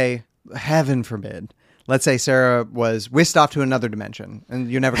 let's say, heaven forbid, let's say Sarah was whisked off to another dimension, and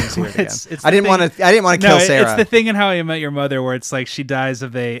you're never going to see her again. It's I didn't want to kill Sarah. It's the thing in How I Met Your Mother where it's like she dies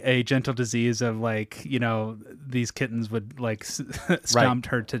of a gentle disease of like, these kittens would like stomped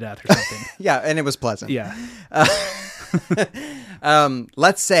her to death or something. Yeah, and it was pleasant. Yeah.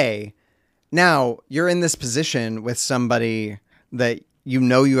 Let's say now you're in this position with somebody that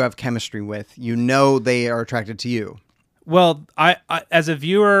you have chemistry with. They are attracted to you. Well, I as a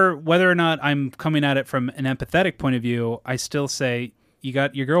viewer, whether or not I'm coming at it from an empathetic point of view, I still say you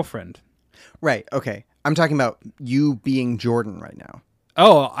got your girlfriend. Right. Okay. I'm talking about you being Jordan right now.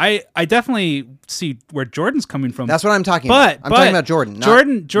 Oh, I definitely see where Jordan's coming from. That's what I'm talking about. I'm talking about Jordan. Not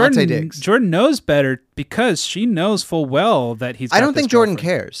Taye Diggs. Jordan knows better because she knows full well that he's. I don't think Jordan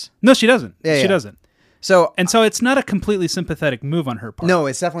girlfriend. cares. No, she doesn't. Yeah, she doesn't. So it's not a completely sympathetic move on her part. No,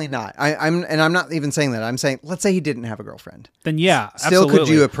 it's definitely not. I'm not even saying that. I'm saying, let's say he didn't have a girlfriend. Then yeah, still,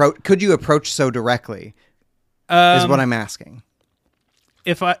 absolutely. could you approach so directly? Is what I'm asking.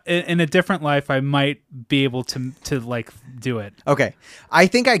 If I in a different life, I might be able to like do it. Okay, I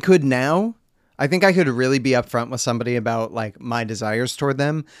think I could now. I think I could really be upfront with somebody about like my desires toward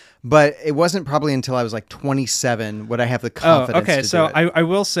them, but it wasn't probably until I was like 27 would I have the confidence. Okay, to so do it. I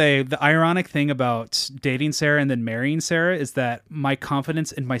will say the ironic thing about dating Sarah and then marrying Sarah is that my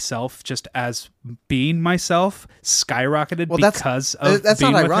confidence in myself, just as being myself, skyrocketed because of that's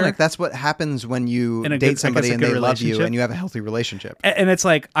being not with ironic. her. That's what happens when you In a date good- somebody I guess a and good they love you relationship. and you have a healthy relationship. And it's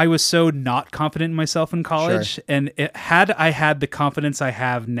like I was so not confident in myself in college, and had I had the confidence I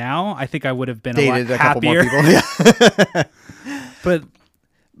have now, I think I would have been Dated a a lot couple happier. more people. Yeah.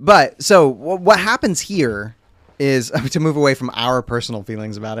 But so what happens here is to move away from our personal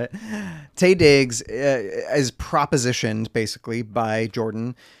feelings about it. Taye Diggs is propositioned basically by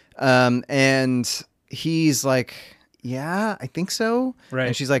Jordan, and he's like, "Yeah, I think so." Right.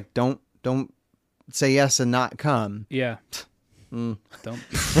 And she's like, "Don't say yes and not come." Yeah. Mm. Don't.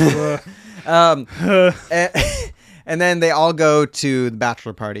 And then they all go to the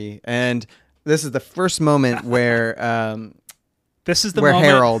bachelor party, and this is the first moment where This is the where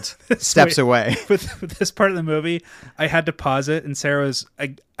moment, Harold steps away. With this part of the movie, I had to pause it, and Sarah was,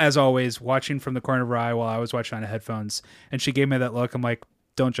 as always, watching from the corner of her eye while I was watching on headphones, and she gave me that look. I'm like,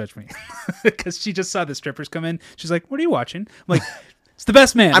 don't judge me. Because she just saw the strippers come in. She's like, what are you watching? I'm like, it's The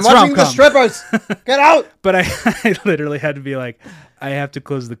Best Man. I'm It's watching the rom-com. strippers. Get out! But I literally had to be like, I have to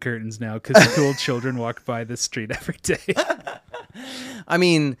close the curtains now because cool children walk by this street every day. I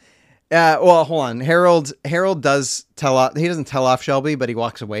mean, well, hold on. Harold does tell off. He doesn't tell off Shelby, but he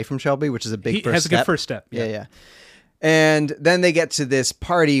walks away from Shelby, which is a big He first has step. a good first step. Yeah. And then they get to this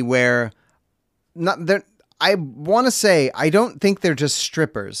party where I want to say I don't think they're just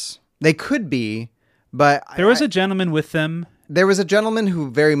strippers. They could be, but There was a gentleman with them. There was a gentleman who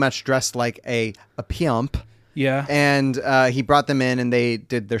very much dressed like a pimp. Yeah. And he brought them in and they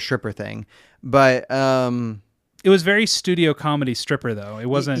did their stripper thing. But it was very studio comedy stripper though. It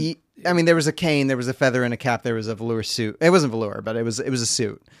wasn't. I mean, there was a cane, there was a feather in a cap, there was a velour suit. It wasn't velour, but it was a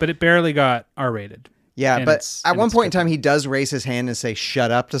suit. But it barely got R-rated. Yeah, but at one point in time, he does raise his hand and say "shut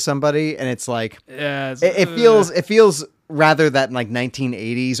up" to somebody, and it's like it feels rather that like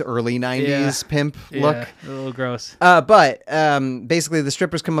 1980s, early 90s pimp look. A little gross. But basically, the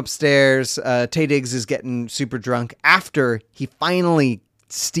strippers come upstairs. Taye Diggs is getting super drunk after he finally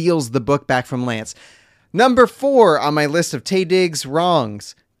steals the book back from Lance. Number 4 on my list of Taye Diggs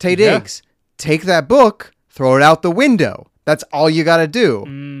wrongs. Taye Diggs, take that book, throw it out the window. That's all you got to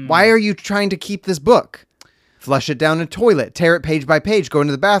do. Why are you trying to keep this book? Flush it down the toilet, tear it page by page, go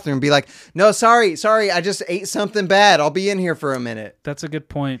into the bathroom, be like, no, sorry, I just ate something bad. I'll be in here for a minute. That's a good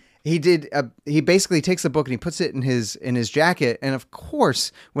point. He did. He basically takes the book and he puts it in his jacket. And of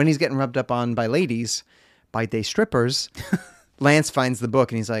course, when he's getting rubbed up on by ladies, by day strippers, Lance finds the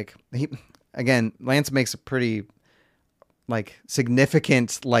book and he's like, Lance makes a pretty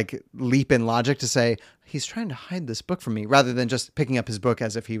significant leap in logic to say he's trying to hide this book from me rather than just picking up his book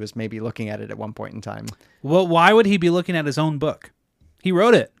as if he was maybe looking at it at one point in time. Well, why would he be looking at his own book? He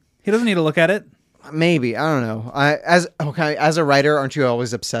wrote it. He doesn't need to look at it. Maybe. I don't know. As a writer, aren't you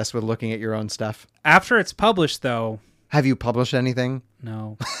always obsessed with looking at your own stuff? After it's published, though. Have you published anything?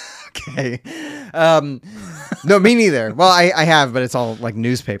 No. Okay. No, me neither. Well, I have, but it's all like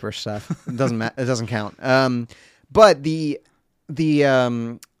newspaper stuff. It doesn't count. But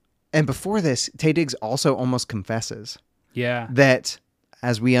and before this, Taye Diggs also almost confesses Yeah. that,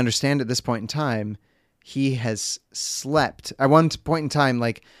 as we understand at this point in time, he has slept. At one point in time,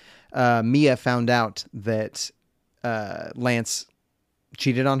 like Mia found out that Lance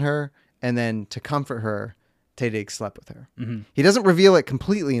cheated on her, and then to comfort her, Taye Diggs slept with her. Mm-hmm. He doesn't reveal it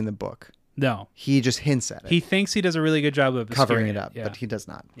completely in the book. No. He just hints at it. He thinks he does a really good job of covering obscuring it up, Yeah. but he does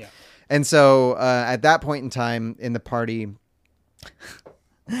not. Yeah. And so at that point in time in the party,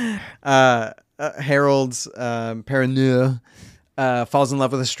 Harold's paranoia falls in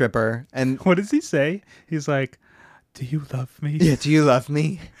love with a stripper. And What does he say? He's like, "Do you love me?" yeah, do you love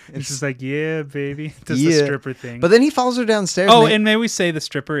me? It's just like, "Yeah, baby." Does Yeah. the stripper thing. But then he follows her downstairs. oh, they- and may we say the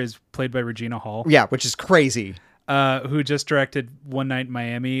stripper is played by Regina Hall, yeah, which is crazy. who just directed One Night in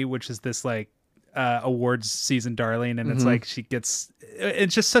Miami, which is this like awards season darling, and it's like she gets.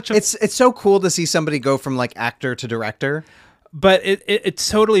 It's just such a. It's so cool to see somebody go from like actor to director. But it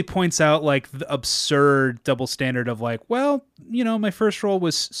totally points out like the absurd double standard of like, well, you know, my first role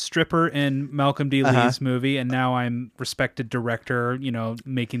was stripper in Malcolm D. Lee's movie, and now I'm respected director, you know,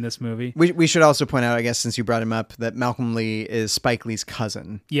 making this movie. We should also point out, I guess, since you brought him up, that Malcolm Lee is Spike Lee's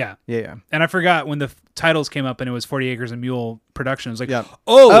cousin. Yeah. Yeah. And I forgot when the titles came up and it was 40 Acres and Mule production. I was like, Yeah.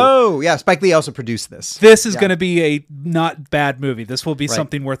 oh, yeah. Spike Lee also produced this. this is going to be a not bad movie. This will be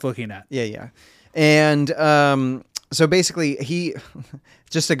something worth looking at. Yeah, yeah. And so basically he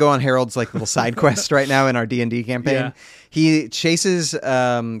just to go on Harold's like little side quest right now in our D&D campaign, Yeah. he chases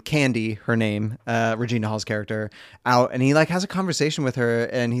Candy, her name, Regina Hall's character, out, and he like has a conversation with her,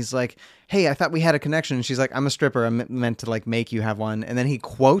 and he's like, "Hey, I thought we had a connection." And she's like, "I'm a stripper. I'm meant to like make you have one." And then he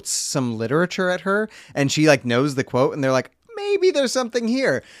quotes some literature at her, and she like knows the quote, and they're like, maybe there's something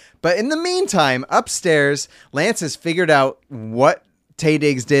here. But in the meantime, upstairs, Lance has figured out what Taye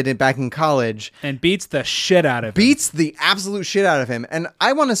Diggs did back in college. And beats the shit out of him. Beats the absolute shit out of him. And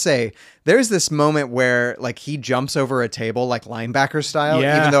I want to say, there's this moment where like he jumps over a table like linebacker style,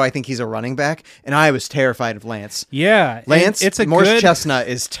 Yeah. even though I think he's a running back. And I was terrified of Lance. Yeah. Lance, it's a Morse good, Chestnut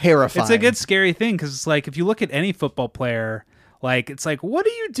is terrifying. It's a good scary thing because it's like if you look at any football player, like it's like, what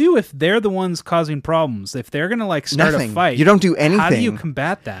do you do if they're the ones causing problems? If they're gonna like start Nothing. a fight, You don't do How do you anything.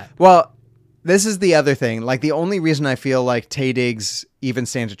 combat that? Well, this is the other thing. Like the only reason I feel like Taye Diggs even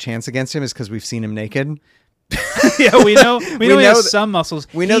stands a chance against him is because we've seen him naked. Yeah, we know he has that- some muscles.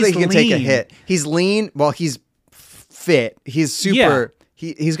 We know that he can take a lean. hit. He's lean. Well, he's fit. He's super.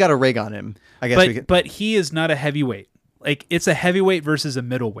 He's got a rig on him. I guess we could. But he is not a heavyweight. Like it's a heavyweight versus a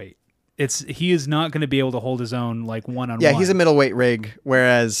middleweight. He is not going to be able to hold his own like one on one. Yeah, he's a middleweight rig,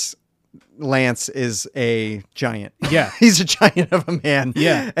 whereas Lance is a giant. Yeah. He's a giant of a man.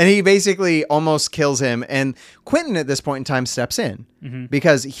 Yeah. And he basically almost kills him. And Quentin at this point in time steps in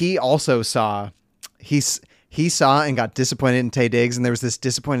because he also saw he saw and got disappointed in Taye Diggs, and there was this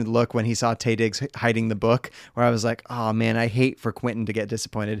disappointed look when he saw Taye Diggs hiding the book, where I was like, oh man, I hate for Quentin to get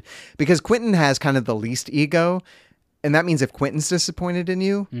disappointed, because Quentin has kind of the least ego, and that means if Quentin's disappointed in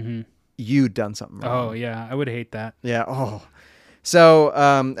you, you've done something wrong. Oh yeah, I would hate that. Yeah. Oh. So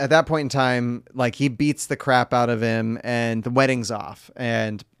at that point in time, like he beats the crap out of him, and the wedding's off,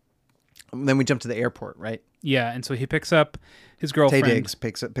 and then we jump to the airport, right? Yeah, and so he picks up his girlfriend. Taye Diggs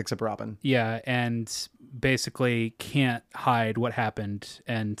picks up Robin. Yeah, and basically can't hide what happened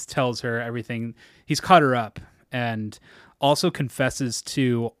and tells her everything. He's caught her up and also confesses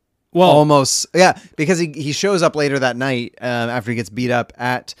to Almost, yeah, because he shows up later that night after he gets beat up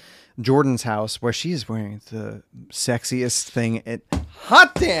at Jordan's house, where she's wearing the sexiest thing.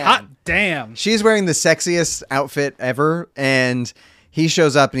 Hot damn! She's wearing the sexiest outfit ever, and he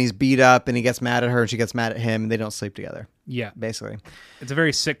shows up and he's beat up, and he gets mad at her, and she gets mad at him, and they don't sleep together. Yeah, basically, it's a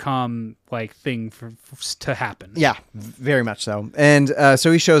very sitcom like thing to happen. Yeah, very much so. And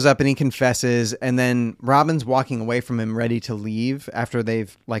so he shows up and he confesses, and then Robin's walking away from him, ready to leave after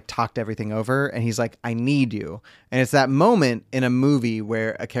they've like talked everything over, and he's like, "I need you." And it's that moment in a movie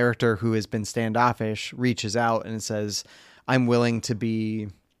where a character who has been standoffish reaches out and says, "I'm willing to be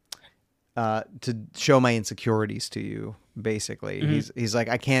to show my insecurities to you." Basically, he's like,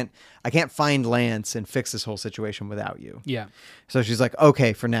 I can't find Lance and fix this whole situation without you. Yeah. So she's like,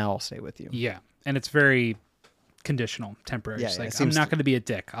 okay, for now I'll stay with you. Yeah, and it's very conditional, temporary. Yeah, It's yeah, like, it I'm seems not going to be a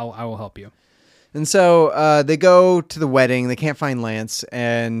dick. I will help you. And so they go to the wedding. They can't find Lance,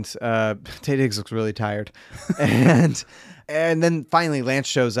 and Taye Diggs looks really tired. and then finally Lance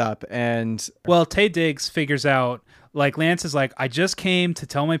shows up, and well, Taye Diggs figures out, like, Lance is like, I just came to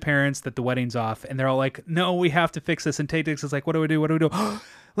tell my parents that the wedding's off, and they're all like, no, we have to fix this. And Taye Diggs is like, what do we do?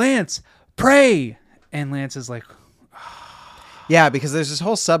 Lance, pray. And Lance is like, Yeah, because there's this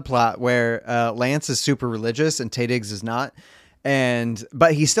whole subplot where Lance is super religious and Taye Diggs is not,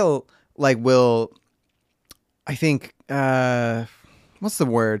 but he still like will. I think what's the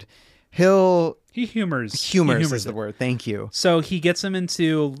word? he humors Humors is the word. Thank you. So he gets him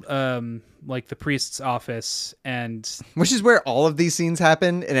into like the priest's office, and Which is where all of these scenes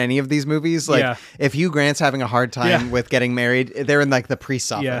happen in any of these movies. Like Yeah. if Hugh Grant's having a hard time with getting married, they're in like the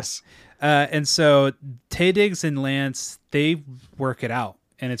priest's office. And so Taye Diggs and Lance, they work it out,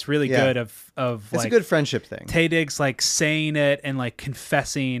 and it's really good. Of It's like a good friendship thing. Taye Diggs like saying it and like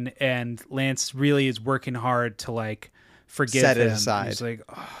confessing, and Lance really is working hard to like forgive Set it him. aside. He's like,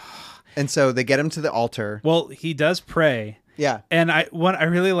 And so they get him to the altar. well, he does pray. Yeah. And I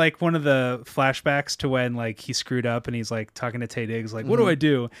really like one of the flashbacks to when like he screwed up and he's like talking to Taye Diggs, like, what do I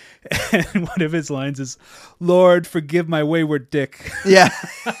do? And one of his lines is, Lord, forgive my wayward dick. Yeah.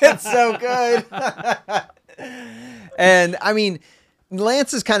 It's so good. And I mean,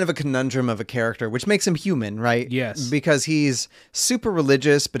 Lance is kind of a conundrum of a character, which makes him human, right? Yes. Because he's super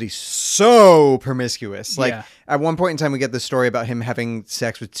religious, but he's so promiscuous. Like Yeah. at one point in time, we get the story about him having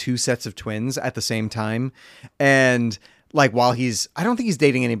sex with 2 sets of twins at the same time. And like while I don't think he's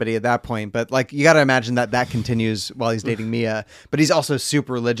dating anybody at that point, but like you got to imagine that continues while he's dating Mia. But he's also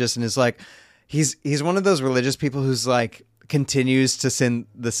super religious and is like, he's one of those religious people who's like, continues to sin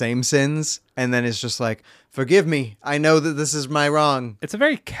the same sins and then is just like, forgive me, I know that this is my wrong. It's a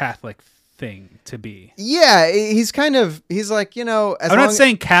very Catholic thing to be. Yeah, he's like, you know, I'm not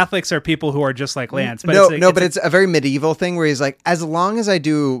saying Catholics are people who are just like Lance, but but it's a very medieval thing where he's like, as long as I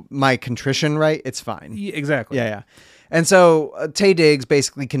do my contrition right, it's fine. Exactly. Yeah. And so Taye Diggs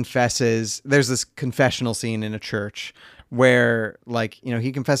basically confesses. There's this confessional scene in a church where, like, you know,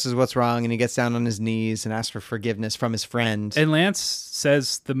 he confesses what's wrong and he gets down on his knees and asks for forgiveness from his friend. And Lance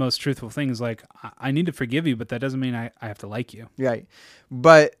says the most truthful things, like, I need to forgive you, but that doesn't mean I have to like you. Right.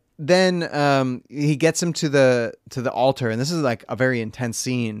 But then he gets him to the altar, and this is like a very intense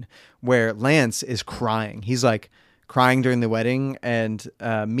scene where Lance is crying. He's like crying during the wedding, and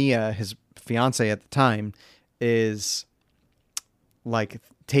Mia, his fiance at the time, is like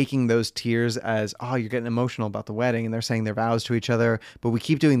taking those tears as, oh, you're getting emotional about the wedding, and they're saying their vows to each other. But we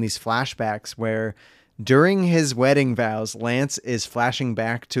keep doing these flashbacks where during his wedding vows, Lance is flashing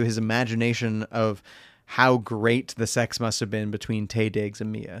back to his imagination of how great the sex must have been between Taye Diggs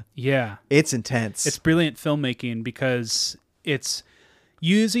and Mia. Yeah. It's intense. It's brilliant filmmaking because it's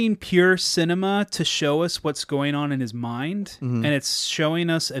using pure cinema to show us what's going on in his mind, and it's showing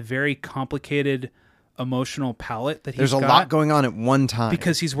us a very complicated emotional palette that There's a lot going on at one time.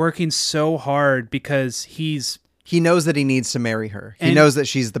 because he's working so hard because he knows that he needs to marry her. He knows that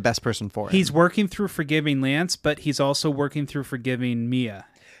she's the best person for him. He's working through forgiving Lance, but he's also working through forgiving Mia.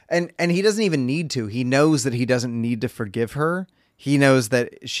 And he doesn't even need to. He knows that he doesn't need to forgive her. He knows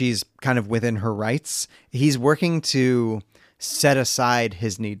that she's kind of within her rights. He's working to set aside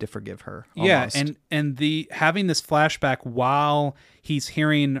his need to forgive her. Almost. Yeah, and the having this flashback while he's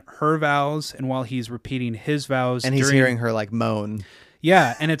hearing her vows and while he's repeating his vows, and he's hearing her like moan.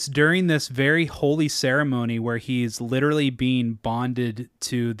 Yeah, and it's during this very holy ceremony where he's literally being bonded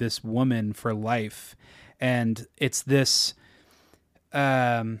to this woman for life, and it's this,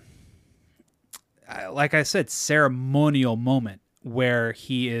 like I said, ceremonial moment where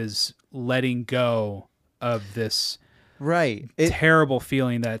he is letting go of this. Right. Terrible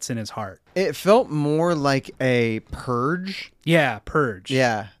feeling that's in his heart. It felt more like a purge. Yeah, purge.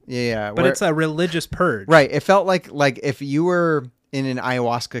 Yeah. But it's a religious purge. Right. It felt like if you were in an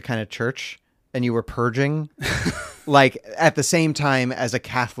ayahuasca kind of church and you were purging, like at the same time as a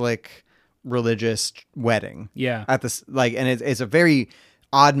Catholic religious wedding. Yeah. At this, like, and it's a very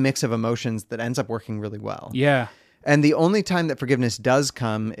odd mix of emotions that ends up working really well. Yeah. And the only time that forgiveness does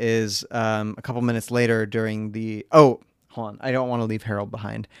come is a couple minutes later during the... Oh, hold on. I don't want to leave Harold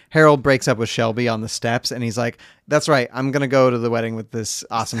behind. Harold breaks up with Shelby on the steps, and he's like, that's right. I'm going to go to the wedding with this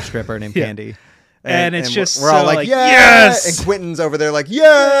awesome stripper named Candy. And it's just we're all so like, like, yeah! yes! And Quentin's over there like,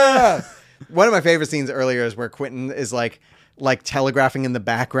 yeah! One of my favorite scenes earlier is where Quentin is like telegraphing in the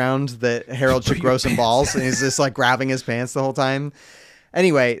background that Harold should grow some balls, and he's just like grabbing his pants the whole time.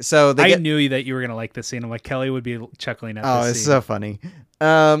 Anyway, so I knew that you were gonna like this scene. I'm like, Kelly would be chuckling at this scene. Oh, it's so funny.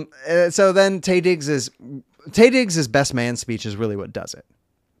 So then Taye Diggs' best man speech is really what does it.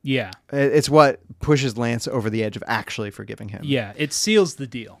 Yeah. It's what pushes Lance over the edge of actually forgiving him. Yeah, it seals the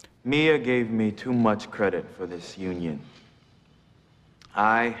deal. Mia gave me too much credit for this union.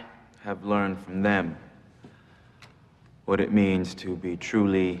 I have learned from them what it means to be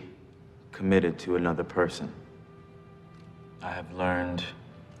truly committed to another person. I have learned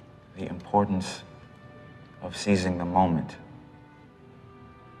the importance of seizing the moment.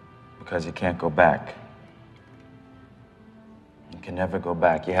 Because you can't go back. You can never go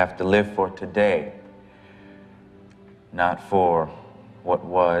back. You have to live for today, not for what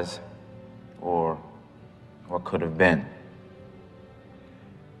was or what could have been.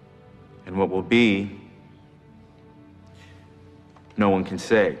 And what will be, no one can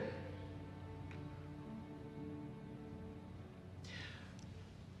say.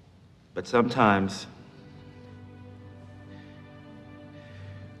 But sometimes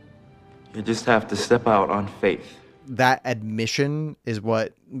you just have to step out on faith. That admission is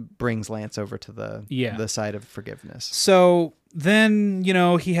what brings Lance over to the side of forgiveness. So then,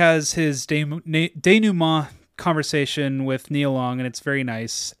 he has his denouement conversation with Nia Long, and it's very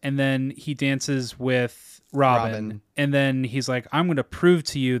nice. And then he dances with Robin. And then he's like, I'm going to prove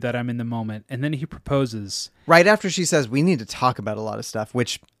to you that I'm in the moment. And then he proposes. Right after she says, we need to talk about a lot of stuff,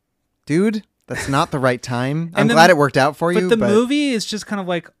 which, dude, that's not the right time. I'm glad it worked out for you. But the movie is just kind of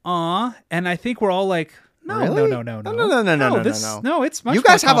like, and I think we're all like, no. It's much you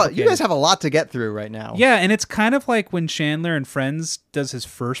guys more have you guys have a lot to get through right now. Yeah, and it's kind of like when Chandler in Friends does his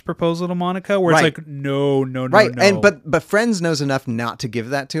first proposal to Monica, where it's like, no. And but Friends knows enough not to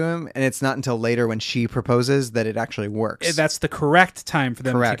give that to him, and it's not until later when she proposes that it actually works. That's the correct time for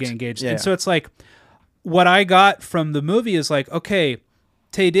them to get engaged. Yeah. And so it's like, what I got from the movie is like, okay,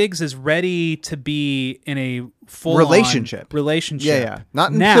 Taye Diggs is ready to be in a full relationship. Yeah.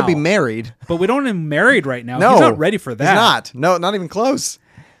 Not now, to be married. But we don't even married right now. No, he's not ready for that. He's not. No, not even close.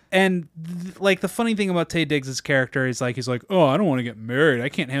 And like the funny thing about Taye Diggs' character is like, he's like, oh, I don't want to get married. I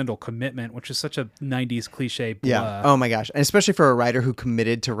can't handle commitment, which is such a 90s cliche. Blah. Yeah. Oh my gosh. And especially for a writer who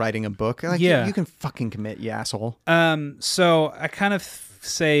committed to writing a book. Like, yeah. You can fucking commit, you asshole. So I kind of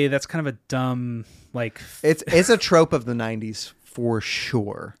say that's kind of a dumb, like. It's a trope of the 90s. For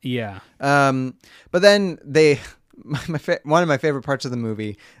sure. Yeah. But then one of my favorite parts of the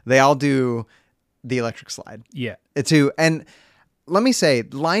movie, they all do the electric slide. Yeah. And let me say,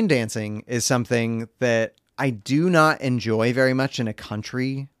 line dancing is something that I do not enjoy very much in a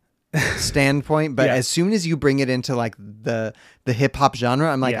country standpoint, but as soon as you bring it into like the hip hop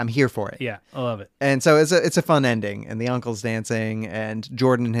genre, I'm like, I'm here for it. Yeah, I love it. And so it's a fun ending, and the uncle's dancing, and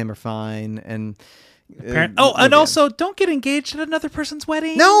Jordan and him are fine, and also don't get engaged at another person's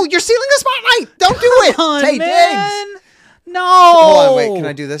wedding. No, you're stealing the spotlight. Don't do it. Taye Diggs. No. Hold on, wait. Can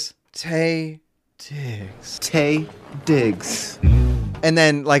I do this? Taye Diggs. Taye Diggs. And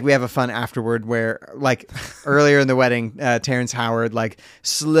then, like, we have a fun afterward where, like, earlier in the wedding, Terrence Howard, like,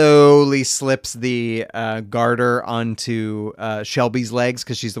 slowly slips the garter onto Shelby's legs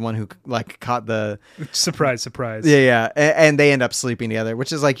because she's the one who, like, caught the... Surprise. Yeah. And they end up sleeping together,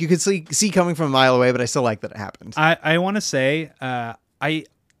 which is, like, you could see coming from a mile away, but I still like that it happened. I want to say,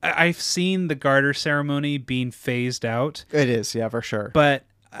 I've seen the garter ceremony being phased out. It is, yeah, for sure. But...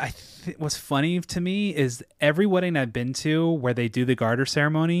 what's funny to me is every wedding I've been to where they do the garter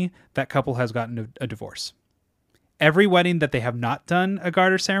ceremony, that couple has gotten a divorce. Every wedding that they have not done a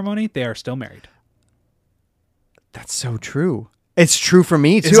garter ceremony, they are still married. That's so true. It's true for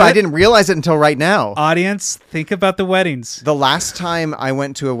me, too. I didn't realize it until right now. Audience, think about the weddings. The last time I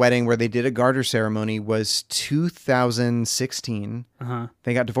went to a wedding where they did a garter ceremony was 2016.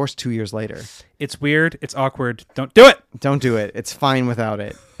 They got divorced 2 years later. It's weird. It's awkward. Don't do it. Don't do it. It's fine without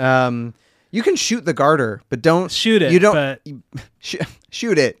it. You can shoot the garter, but don't... Shoot it, you don't,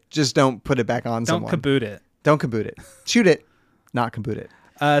 shoot it. Just don't put it back on someone. Don't kaboot it. Don't kaboot it. Shoot it, not kaboot it.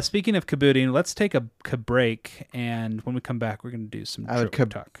 Speaking of kabooting, let's take a break, and when we come back, we're going to do some trope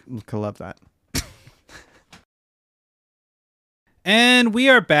talk. I love that. And we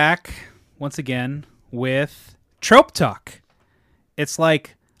are back once again with trope talk. It's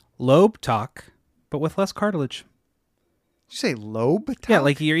like lobe talk, but with less cartilage. Did you say lobe talk? Yeah,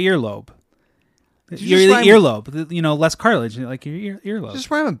 like your earlobe. Your earlobe, less cartilage, like your earlobe. Just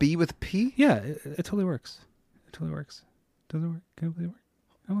rhyme a B with a P? Yeah, it totally works. Does it work? Can it really work?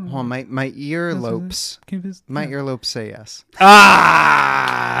 Oh, my earlobes. My earlobes say yes. Great.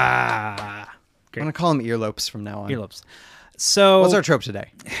 I'm going to call them earlobes from now on. Earlobes. So what's our trope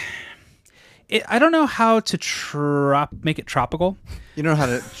today? I don't know how to make it tropical. You don't know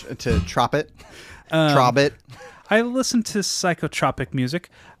how to trop it? Trob it? I listen to psychotropic music.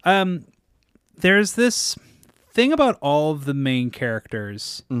 There's this thing about all of the main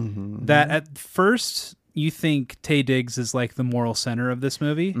characters that at first... you think Taye Diggs is like the moral center of this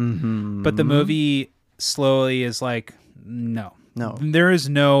movie, but the movie slowly is like, no. There is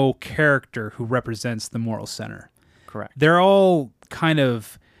no character who represents the moral center. Correct. They're all kind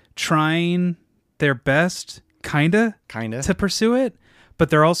of trying their best, kinda to pursue it, but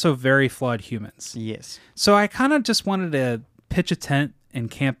they're also very flawed humans. Yes. So I kind of just wanted to pitch a tent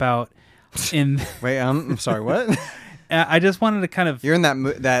and camp out in. Wait, I'm sorry. What? I just wanted to kind of. You're in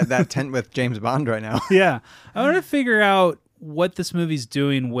that tent with James Bond right now. Yeah, I want to figure out what this movie's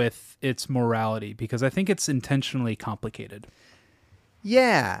doing with its morality, because I think it's intentionally complicated.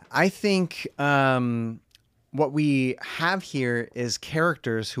 Yeah, I think what we have here is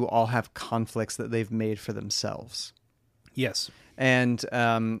characters who all have conflicts that they've made for themselves. Yes. And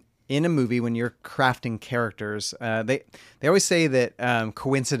in a movie, when you're crafting characters, they always say that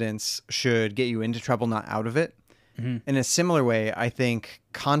coincidence should get you into trouble, not out of it. Mm-hmm. In a similar way, I think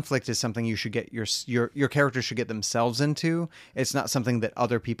conflict is something you should get your characters should get themselves into. It's not something that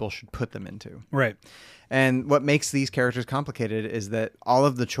other people should put them into. Right. And what makes these characters complicated is that all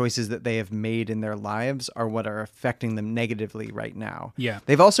of the choices that they have made in their lives are what are affecting them negatively right now. Yeah.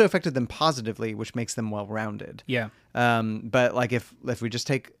 They've also affected them positively, which makes them well-rounded. Yeah. But like if we just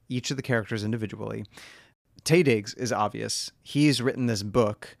take each of the characters individually, Taye Diggs is obvious. He's written this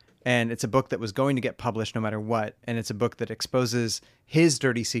book, and it's a book that was going to get published no matter what. And it's a book that exposes his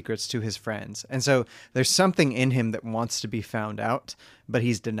dirty secrets to his friends. And so there's something in him that wants to be found out, but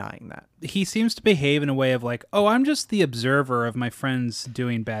he's denying that. He seems to behave in a way of like, oh, I'm just the observer of my friends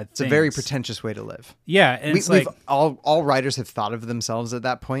doing bad things. It's a very pretentious way to live. Yeah. And we've all writers have thought of themselves at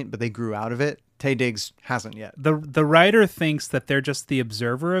that point, but they grew out of it. Taye Diggs hasn't yet. The writer thinks that they're just the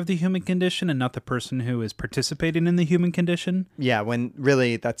observer of the human condition and not the person who is participating in the human condition. Yeah, when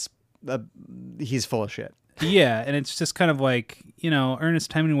really he's full of shit. Yeah, and it's just kind of like,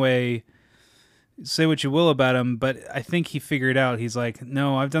 Ernest Hemingway, say what you will about him, but I think he figured out, he's like,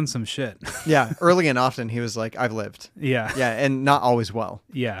 no, I've done some shit. Yeah, early and often he was like, I've lived. Yeah. Yeah, and not always well.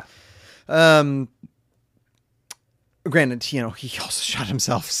 Yeah. Granted, he also shot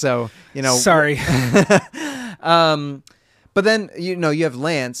himself, so, Sorry. But then, you have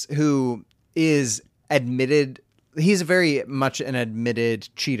Lance, who is admitted, he's very much an admitted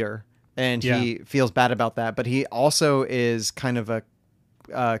cheater, and he feels bad about that, but he also is kind of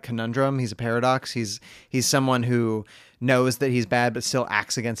a conundrum. He's a paradox. He's someone who knows that he's bad, but still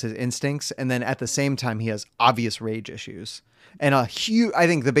acts against his instincts. And then at the same time, he has obvious rage issues. And I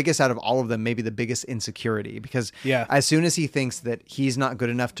think the biggest out of all of them, maybe the biggest insecurity, because as soon as he thinks that he's not good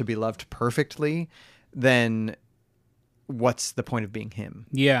enough to be loved perfectly, then what's the point of being him?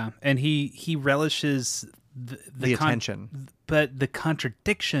 Yeah. And he relishes the attention, but the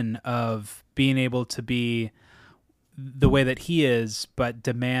contradiction of being able to be the way that he is, but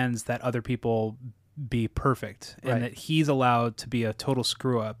demands that other people be perfect, and that he's allowed to be a total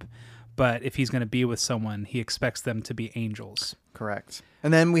screw up. But if he's going to be with someone, he expects them to be angels. Correct.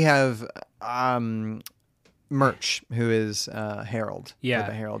 And then we have Murch, who is Harold. Yeah.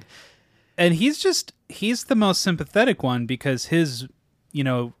 The Harold. And he's the most sympathetic one, because his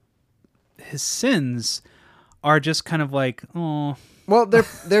sins are just kind of like, oh. Well,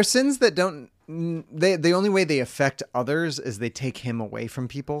 they're sins that don't. The only way they affect others is they take him away from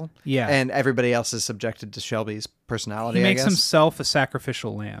people. Yeah. And everybody else is subjected to Shelby's personality. He makes I guess. himself a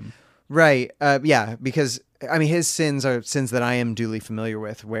sacrificial lamb. Right. Yeah. Because his sins are sins that I am duly familiar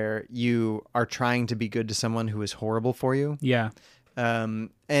with, where you are trying to be good to someone who is horrible for you. Yeah. And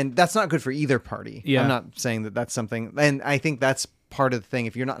that's not good for either party. Yeah. I'm not saying that that's something, and I think that's part of the thing.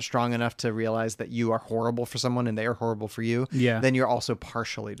 If you're not strong enough to realize that you are horrible for someone and they are horrible for you, then you're also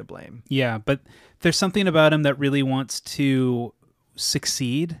partially to blame. Yeah, but there's something about him that really wants to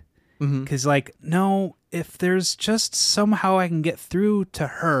succeed. Because, no, if there's just somehow I can get through to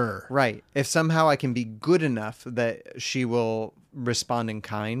her. Right. If somehow I can be good enough that she will respond in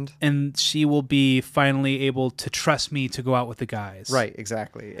kind. And she will be finally able to trust me to go out with the guys. Right,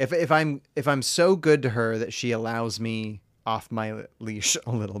 exactly. If I'm so good to her that she allows me off my leash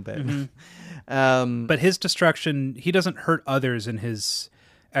a little bit. But his destruction, he doesn't hurt others in his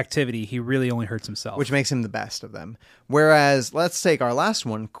activity. He really only hurts himself. Which makes him the best of them. Whereas, let's take our last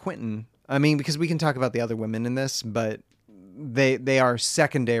one, Quentin. I mean, because we can talk about the other women in this, but they are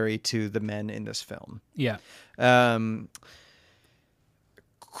secondary to the men in this film. Yeah.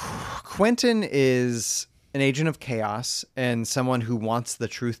 Quentin is an agent of chaos and someone who wants the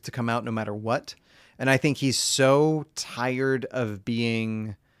truth to come out no matter what. And I think he's so tired of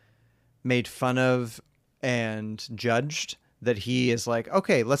being made fun of and judged that he is like,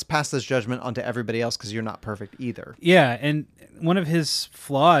 okay, let's pass this judgment onto everybody else because you're not perfect either. Yeah, and one of his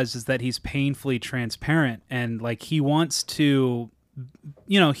flaws is that he's painfully transparent, and he wants to,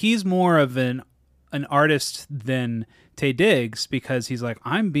 he's more of an artist than Taye Diggs, because he's like,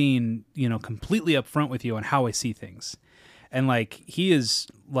 I'm being, completely upfront with you on how I see things. And he is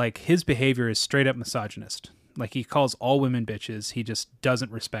his behavior is straight up misogynist. Like, he calls all women bitches. He just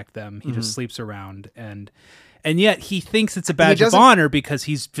doesn't respect them. He just sleeps around, and yet he thinks it's a badge of honor because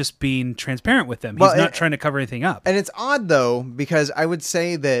he's just being transparent with them. He's not trying to cover anything up. And it's odd though, because I would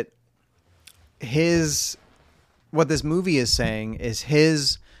say that what this movie is saying is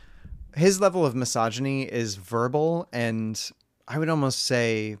his level of misogyny is verbal and I would almost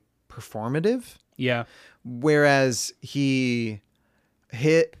say performative. Yeah. Whereas in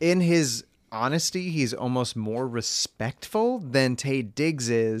his honesty, he's almost more respectful than Taye Diggs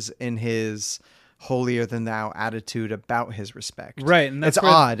is in his holier than thou attitude about his respect. Right. And that's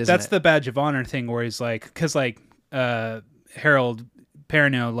odd, isn't it? That's the badge of honor thing where he's like, because like Harold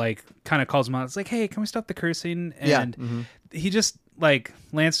Perrineau like kind of calls him out. It's like, hey, can we stop the cursing? And he just like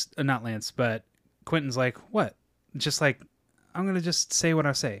not Lance, but Quentin's like, what? Just like, I'm going to just say what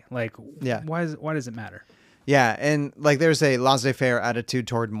I say. Like, why does it matter? Yeah. And like, there's a laissez-faire attitude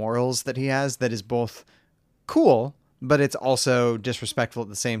toward morals that he has that is both cool, but it's also disrespectful at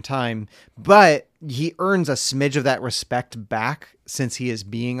the same time. But he earns a smidge of that respect back since he is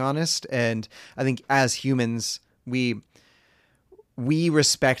being honest. And I think as humans, we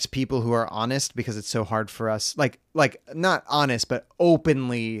respect people who are honest because it's so hard for us, like not honest, but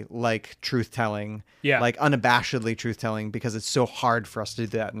openly like truth telling, like unabashedly truth telling, because it's so hard for us to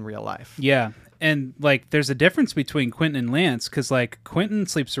do that in real life. Yeah. And like, there's a difference between Quentin and Lance, because like Quentin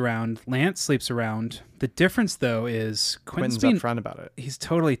sleeps around, Lance sleeps around. The difference though is Quentin's being upfront about it. He's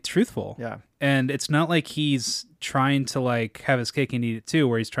totally truthful. Yeah. And it's not like he's trying to like have his cake and eat it too,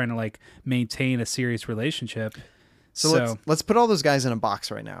 where he's trying to like maintain a serious relationship. So let's put all those guys in a box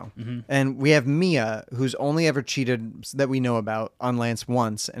right now. And we have Mia, who's only ever cheated that we know about on Lance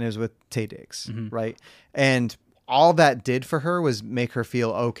once, and it was with Taye Diggs, right? And all that did for her was make her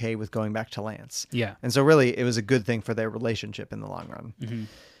feel okay with going back to Lance. Yeah. And so really it was a good thing for their relationship in the long run.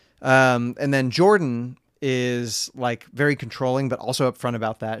 And then Jordan is like very controlling, but also upfront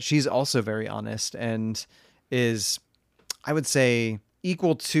about that. She's also very honest and is, I would say,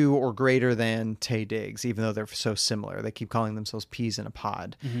 equal to or greater than Taye Diggs, even though they're so similar. They keep calling themselves peas in a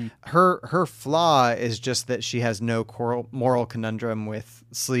pod. Her flaw is just that she has no moral conundrum with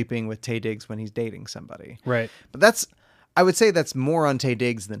sleeping with Taye Diggs when he's dating somebody. Right. But I would say that's more on Taye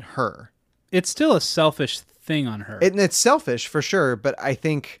Diggs than her. It's still a selfish thing on her. It's selfish for sure, but I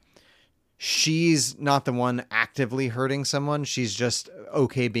think she's not the one actively hurting someone. She's just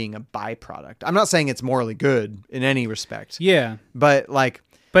okay being a byproduct. I'm not saying it's morally good in any respect. Yeah. But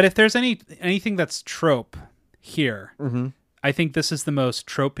if there's anything that's trope here, I think this is the most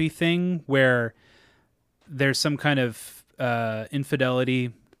tropey thing, where there's some kind of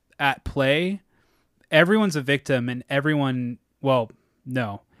infidelity at play. Everyone's a victim, and everyone's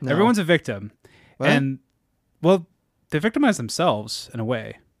a victim. What? And they victimize themselves in a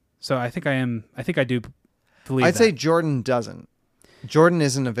way. So I think I do believe I'd say Jordan doesn't. Jordan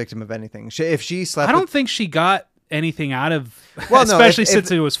isn't a victim of anything. If she slept, I don't think she got anything out of, especially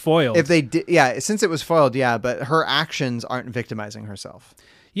since it was foiled. If they did, since it was foiled, but her actions aren't victimizing herself.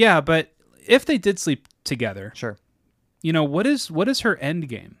 Yeah, but if they did sleep together, sure. What is her end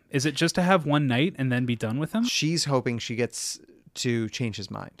game? Is it just to have one night and then be done with him? She's hoping she gets to change his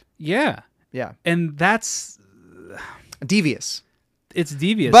mind. Yeah. Yeah. And that's devious. It's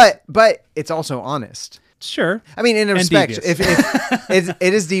devious. But it's also honest. Sure. I mean, in a respect, if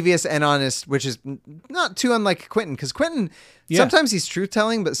it is devious and honest, which is not too unlike Quentin, because Quentin, sometimes he's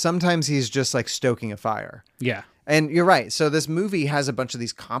truth-telling, but sometimes he's just like stoking a fire. Yeah. And you're right. So this movie has a bunch of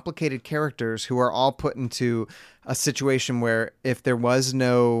these complicated characters who are all put into a situation where if there was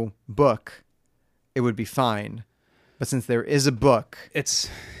no book, it would be fine. But since there is a book, it's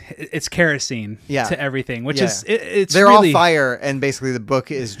kerosene to everything, which is they're really all fire, and basically the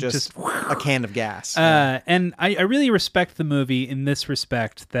book is just a can of gas. And I really respect the movie in this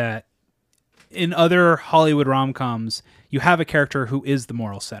respect, that in other Hollywood rom-coms, you have a character who is the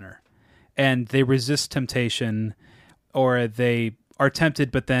moral center, and they resist temptation, or they are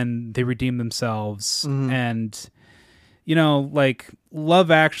tempted, but then they redeem themselves. And like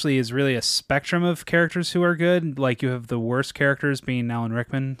Love Actually is really a spectrum of characters who are good. Like, you have the worst characters being Alan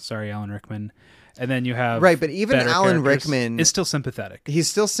Rickman. Sorry, Alan Rickman. And then you have but even Alan Rickman is still sympathetic. He's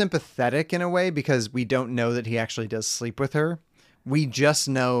still sympathetic in a way, because we don't know that he actually does sleep with her. We just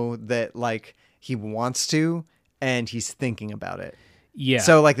know that like he wants to, and he's thinking about it. Yeah.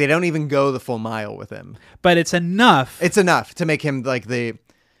 So like they don't even go the full mile with him. But it's enough. It's enough to make him like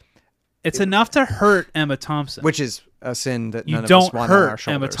It's enough to hurt Emma Thompson, which is a sin that you none don't of us want hurt on our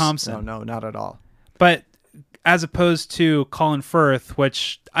shoulders. Emma Thompson. No, not at all. But as opposed to Colin Firth,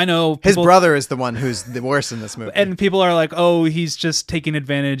 which I know His brother is the one who's the worst in this movie. and people are like, "Oh, he's just taking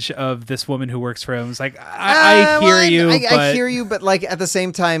advantage of this woman who works for him." It's like I hear you, but like at the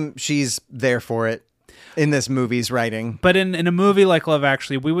same time, she's there for it in this movie's writing. But in a movie like Love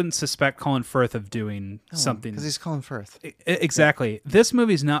Actually, we wouldn't suspect Colin Firth of doing something because he's Colin Firth. Exactly. Yeah. This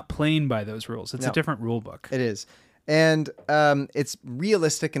movie's not playing by those rules. It's a different rule book. It is, and it's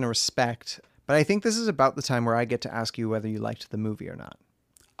realistic in a respect. But I think this is about the time where I get to ask you whether you liked the movie or not.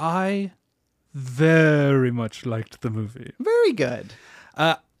 I very much liked the movie. Very good.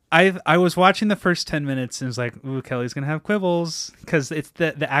 I was watching the first 10 minutes and was like, ooh, Kelly's gonna have quibbles because it's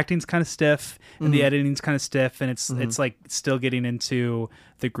the acting's kind of stiff and the editing's kind of stiff and it's like still getting into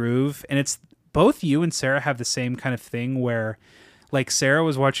the groove, and it's both you and Sarah have the same kind of thing where like Sarah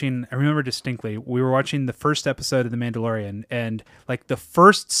was watching, I remember distinctly, we were watching the first episode of The Mandalorian and like the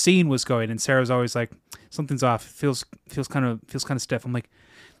first scene was going and Sarah was always like, something's off, feels kind of stiff. I'm like,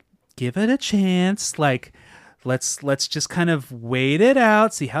 give it a chance, like let's just kind of wait it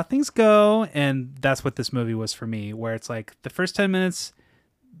out, see how things go. And that's what this movie was for me, where it's like the first 10 minutes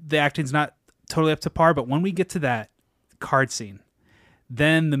the acting's not totally up to par, but when we get to that card scene,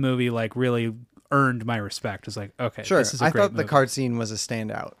 then the movie like really earned my respect. It's like, okay, sure. This is a great thought movie. The card scene was a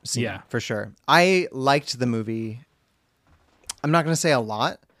standout scene, yeah, for sure. I liked the movie. I'm not going to say a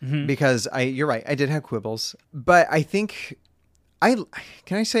lot because you're right. I did have quibbles, but I think I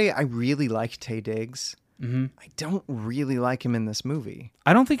really like Taye Diggs. I don't really like him in this movie.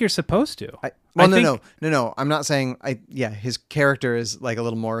 I don't think you're supposed to. No. I'm not saying his character is like a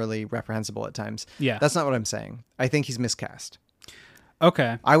little morally reprehensible at times. Yeah. That's not what I'm saying. I think he's miscast.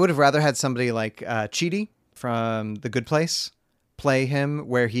 Okay. I would have rather had somebody like Chidi from The Good Place play him,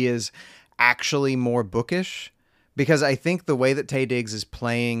 where he is actually more bookish, because I think the way that Taye Diggs is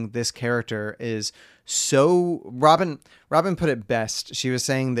playing this character is so... Robin put it best. She was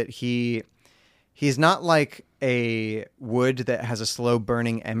saying that he's not like a wood that has a slow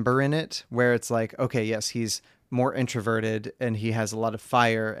burning ember in it, where it's like, okay, yes, he's more introverted and he has a lot of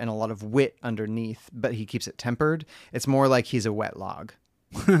fire and a lot of wit underneath, but he keeps it tempered. It's more like he's a wet log.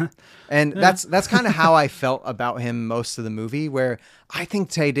 And that's kind of how I felt about him most of the movie, where I think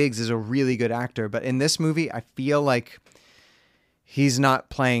Taye Diggs is a really good actor, but in this movie, I feel like he's not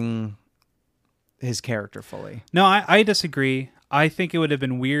playing his character fully. No, I disagree. I think it would have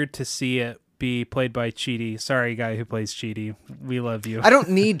been weird to see it be played by Chidi. Sorry, guy who plays Chidi. We love you. I don't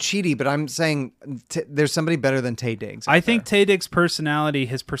need Chidi, but I'm saying there's somebody better than Taye Diggs. I think Taye Diggs' personality,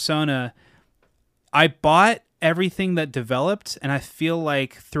 his persona, I bought everything that developed, and I feel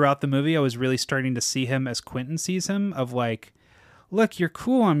like throughout the movie I was really starting to see him as Quentin sees him, of like, look, you're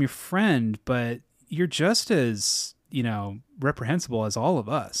cool, I'm your friend, but you're just as, reprehensible as all of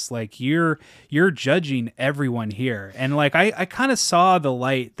us. Like you're judging everyone here. And like I kind of saw the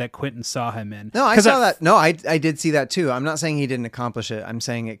light that Quentin saw him in. No, I saw that. No, I did see that too. I'm not saying he didn't accomplish it. I'm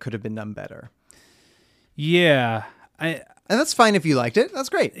saying it could have been done better. Yeah. And that's fine if you liked it. That's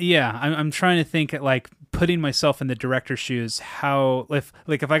great. Yeah, I'm trying to think, like, putting myself in the director's shoes, how if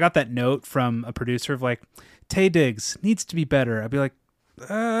I got that note from a producer of like, Taye Diggs needs to be better, I'd be like,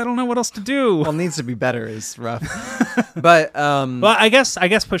 I don't know what else to do. Well, needs to be better is rough. But well, I guess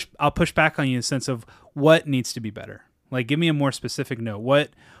I'll push back on you in the sense of what needs to be better. Like, give me a more specific note. What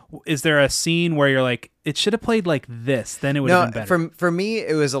is there a scene where you're like, it should have played like this, then it would have been better? For me,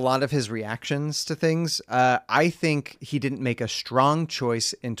 it was a lot of his reactions to things. I think he didn't make a strong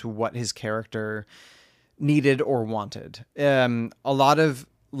choice into what his character needed or wanted. A lot of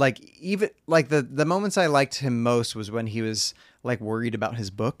like, even like the moments I liked him most was when he was like worried about his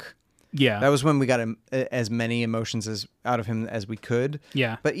book. Yeah, that was when we got as many emotions out of him as we could.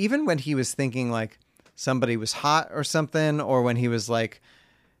 Yeah, but even when he was thinking like somebody was hot or something, or when he was like,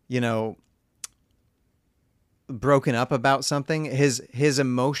 broken up about something, his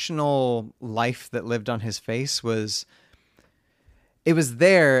emotional life that lived on his face was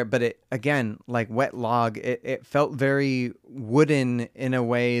there, but it, again, like wet log, it felt very wooden in a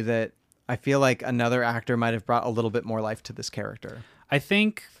way that I feel like another actor might have brought a little bit more life to this character. I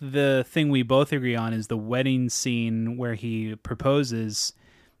think the thing we both agree on is the wedding scene where he proposes.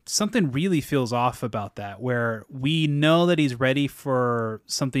 Something really feels off about that, where we know that he's ready for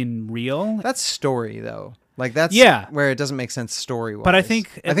something real. That's story, though. Like, that's where it doesn't make sense story-wise. But I think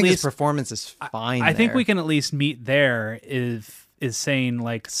his performance is fine. I think we can at least meet there is saying,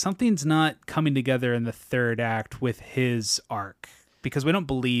 like, something's not coming together in the third act with his arc. Because we don't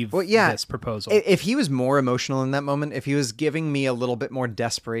believe this proposal. If he was more emotional in that moment, if he was giving me a little bit more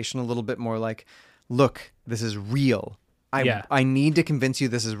desperation, a little bit more like, look, this is real. I need to convince you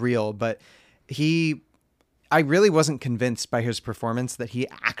this is real. But I really wasn't convinced by his performance that he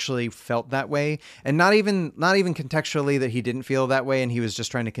actually felt that way, and not even contextually that he didn't feel that way and he was just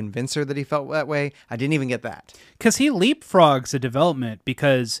trying to convince her that he felt that way. I didn't even get that. Because he leapfrogs a development,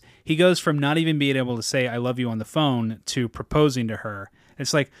 because he goes from not even being able to say I love you on the phone to proposing to her.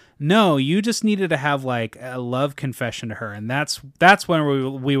 It's like, no, you just needed to have like a love confession to her, and that's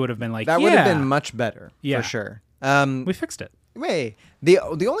when we would have been like, that would have been much better, for sure. We fixed it. Wait, the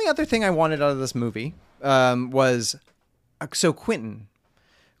only other thing I wanted out of this movie was so Quentin.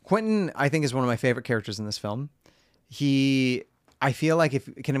 Quentin, I think, is one of my favorite characters in this film. I feel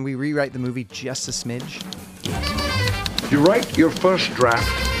like can we rewrite the movie just a smidge? You write your first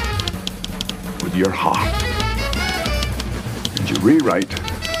draft with your heart, and you rewrite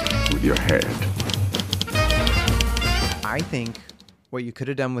with your head. I think what you could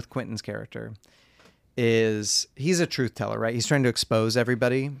have done with Quentin's character is he's a truth teller, right? He's trying to expose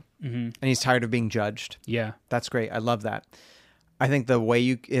everybody, and he's tired of being judged. Yeah. That's great. I love that. I think the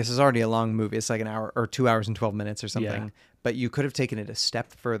way this is already a long movie. It's like an hour or 2 hours and 12 minutes or something, but you could have taken it a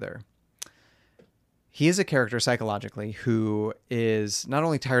step further. He is a character psychologically who is not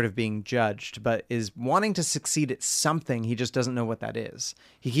only tired of being judged, but is wanting to succeed at something. He just doesn't know what that is.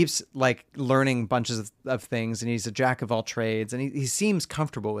 He keeps like learning bunches of things, and he's a jack of all trades, and he seems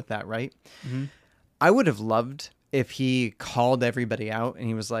comfortable with that, right? Mm-hmm. I would have loved if he called everybody out and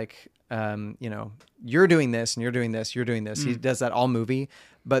he was like, you're doing this and you're doing this, you're doing this. He does that all movie,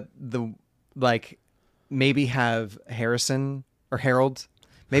 but maybe have Harrison or Harold.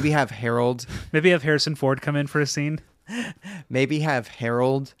 Maybe have Harold. Maybe have Harrison Ford come in for a scene. Maybe have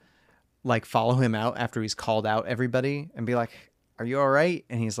Harold like follow him out after he's called out everybody and be like, "Are you all right?"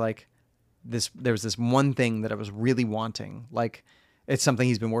 And he's like, there was this one thing that I was really wanting. Like, it's something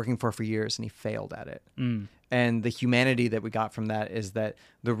he's been working for years and he failed at it. And the humanity that we got from that is that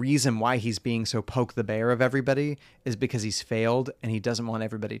the reason why he's being so poke the bear of everybody is because he's failed and he doesn't want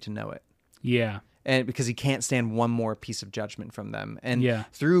everybody to know it. Yeah. And because he can't stand one more piece of judgment from them. And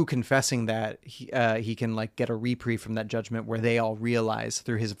through confessing that, he can like get a reprieve from that judgment where they all realize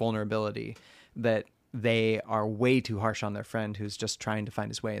through his vulnerability that they are way too harsh on their friend who's just trying to find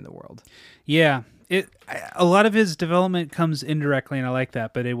his way in the world. Yeah. A lot of his development comes indirectly, and I like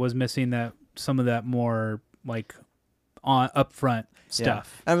that, but it was missing some of that more like upfront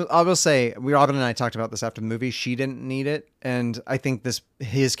stuff. Yeah. I will say, Robin and I talked about this after the movie. She didn't need it, and I think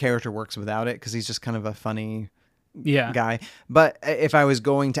his character works without it because he's just kind of a funny guy. But if I was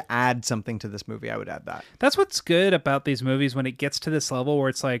going to add something to this movie, I would add that. That's what's good about these movies when it gets to this level where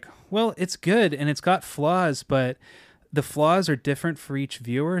it's like, well, it's good and it's got flaws, but the flaws are different for each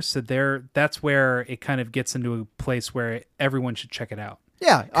viewer. So that's where it kind of gets into a place where everyone should check it out.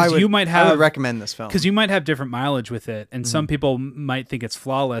 Yeah, I would recommend this film. Because you might have different mileage with it, and some people might think it's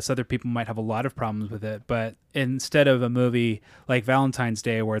flawless. Other people might have a lot of problems with it. But instead of a movie like Valentine's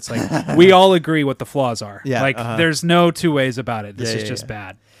Day where it's like, we all agree what the flaws are. Yeah, there's no two ways about it. This is just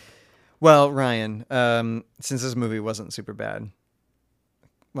bad. Well, Ryan, since this movie wasn't super bad,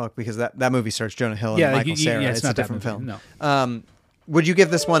 well, because that movie stars Jonah Hill and Michael Cera. It's a different film. No. Would you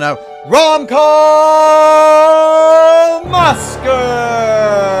give this one a rom-com Oscar?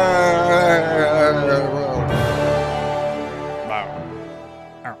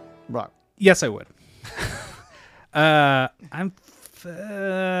 Yes, I would. Can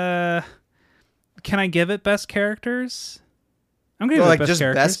I give it best characters? I'm going to give it best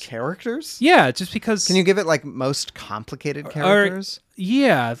characters. Best characters? Yeah, just because. Can you give it like most complicated characters?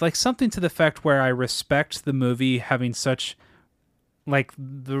 Like something to the effect where I respect the movie having such. Like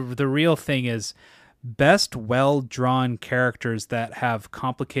the real thing is best well-drawn characters that have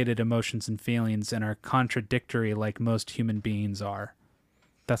complicated emotions and feelings and are contradictory like most human beings are.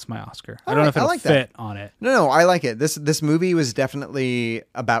 That's my Oscar. I don't know if it'll fit on it. No, I like it. This movie was definitely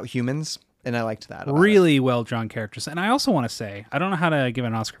about humans, and I liked that. Really well-drawn characters. And I also want to say, I don't know how to give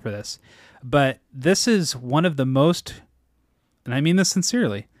an Oscar for this, but this is one of the most, and I mean this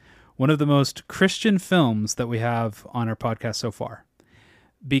sincerely, one of the most Christian films that we have on our podcast so far.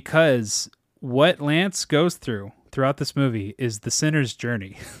 Because what Lance goes throughout this movie is the sinner's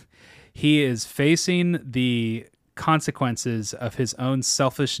journey. He is facing the consequences of his own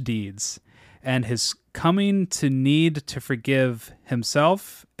selfish deeds and his coming to need to forgive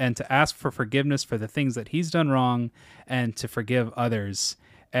himself and to ask for forgiveness for the things that he's done wrong and to forgive others.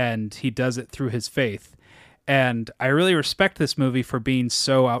 And he does it through his faith. And I really respect this movie for being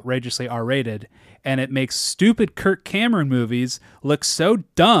so outrageously R-rated, and it makes stupid Kirk Cameron movies look so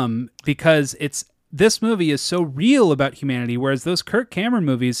dumb because this movie is so real about humanity, whereas those Kirk Cameron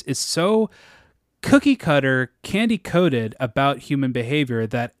movies is so cookie cutter, candy coated about human behavior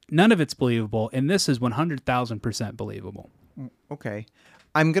that none of it's believable, and this is 100,000% believable. Okay.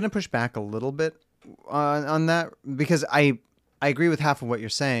 I'm going to push back a little bit on that because I agree with half of what you're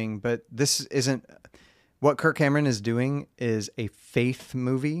saying, but this isn't what Kirk Cameron is doing is a faith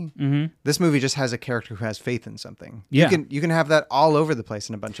movie. Mm-hmm. This movie just has a character who has faith in something. Yeah. You can have that all over the place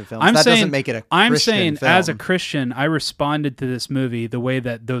in a bunch of films. Doesn't make it a I'm Christian saying film. as a Christian, I responded to this movie the way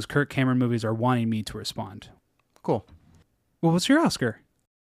that those Kirk Cameron movies are wanting me to respond. Cool. Well, what's your Oscar?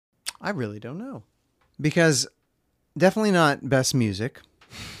 I really don't know. Because definitely not best music.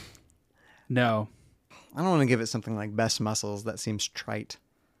 No. I don't want to give it something like best muscles. That seems trite.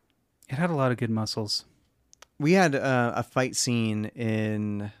 It had a lot of good muscles. We had a fight scene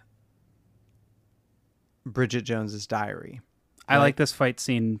in Bridget Jones's Diary. I like this fight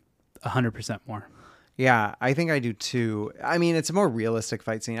scene 100% more. Yeah, I think I do too. I mean, it's a more realistic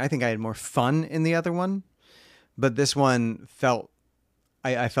fight scene. I think I had more fun in the other one, but this one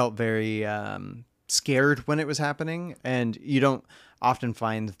I felt very scared when it was happening, and you don't often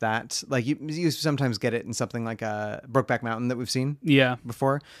find that. Like you sometimes get it in something like Brokeback Mountain that we've seen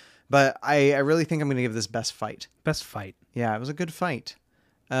before. But I really think I'm going to give this best fight. Best fight. Yeah, it was a good fight.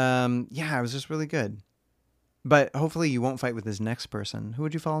 Yeah, it was just really good. But hopefully you won't fight with this next person. Who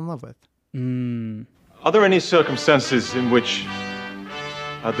would you fall in love with? Are there any circumstances in which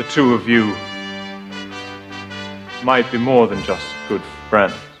the two of you might be more than just good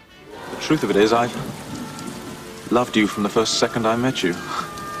friends? The truth of it is, I've loved you from the first second I met you.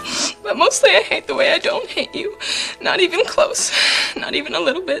 But mostly I hate the way I don't hate you. Not even close. Not even a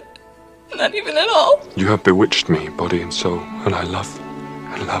little bit. Not even at all. You have bewitched me, body and soul, and I love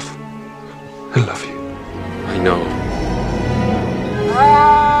you. I know.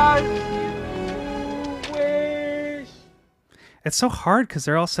 It's so hard because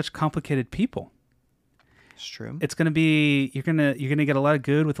they're all such complicated people. It's true. It's gonna be you're gonna get a lot of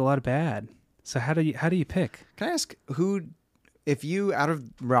good with a lot of bad. So how do you pick? Can I ask who, if you out of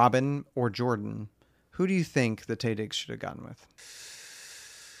Robin or Jordan, who do you think that Taye Diggs should have gone with?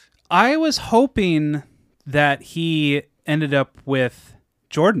 I was hoping that he ended up with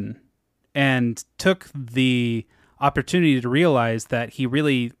Jordan and took the opportunity to realize that he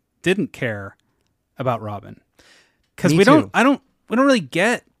really didn't care about Robin. Because we don't really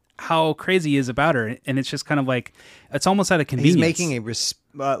get how crazy he is about her, and it's just kind of like it's almost out of convenience. He's making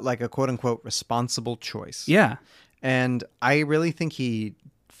a quote unquote responsible choice. Yeah, and I really think he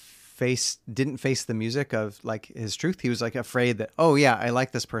didn't face the music of like his truth. He was like afraid that, oh yeah, I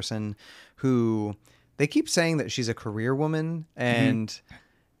like this person who they keep saying that she's a career woman, and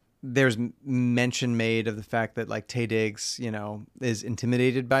there's mention made of the fact that like Taye Diggs, is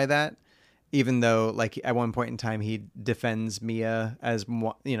intimidated by that. Even though, like, at one point in time, he defends Mia as,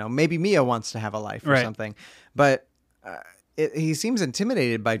 maybe Mia wants to have a life or something. But he seems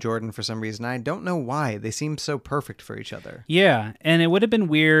intimidated by Jordan for some reason. I don't know why. They seem so perfect for each other. Yeah, and it would have been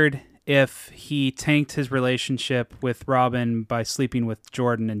weird if he tanked his relationship with Robin by sleeping with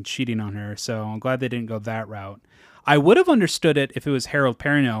Jordan and cheating on her. So I'm glad they didn't go that route. I would have understood it if it was Harold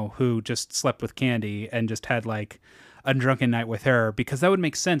Perrineau who just slept with Candy and just had, like, a drunken night with her, because that would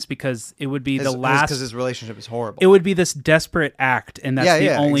make sense, because it would be because his relationship is horrible. It would be this desperate act, and that's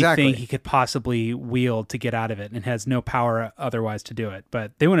the only exactly. thing he could possibly wield to get out of it, and has no power otherwise to do it.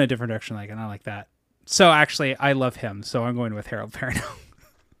 But they went a different direction, and I like that. So actually, I love him, so I'm going with Harold Perrineau.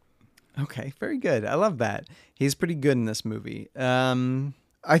 Okay, very good. I love that. He's pretty good in this movie.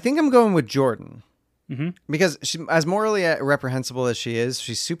 I think I'm going with Jordan, because she, as morally reprehensible as she is,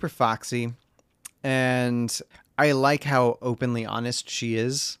 she's super foxy, and I like how openly honest she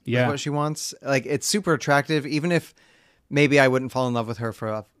is with what she wants. Like, it's super attractive, even if maybe I wouldn't fall in love with her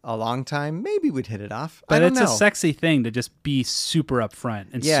for a long time. Maybe we'd hit it off. But I don't it's know. a sexy thing to just be super upfront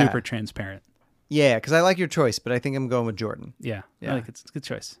and super transparent. Yeah, because I like your choice, but I think I'm going with Jordan. Yeah. I like it's a good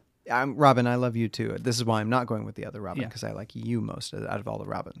choice. Robin, I love you too. This is why I'm not going with the other Robin, because I like you most out of all the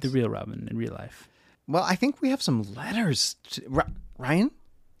Robins. The real Robin in real life. Well, I think we have some letters. Ryan?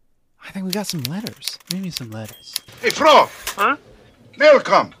 I think we got some letters. Maybe some letters. Hey, Flo. Huh? Mail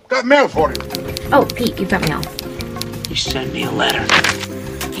come. Got mail for you. Oh, Pete, you got mail. You sent me a letter.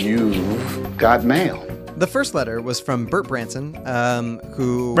 You've got mail. The first letter was from Bert Branson,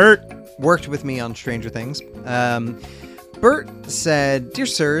 who worked with me on Stranger Things. Bert said, "Dear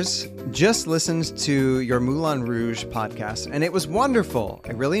Sirs, just listened to your Moulin Rouge podcast, and it was wonderful.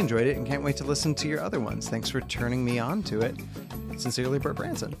 I really enjoyed it and can't wait to listen to your other ones. Thanks for turning me on to it. Sincerely, Bert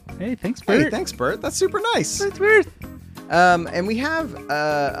Branson." Hey, thanks, Bert. Hey, thanks, Bert. That's super nice. That's weird. And we have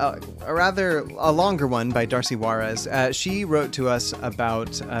a longer one by Darcy Juarez. She wrote to us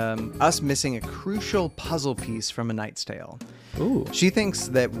about us missing a crucial puzzle piece from A Knight's Tale. Ooh. She thinks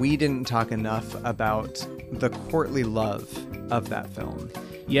that we didn't talk enough about the courtly love of that film.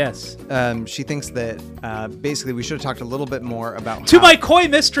 Yes. She thinks that basically we should have talked a little bit more about To my coy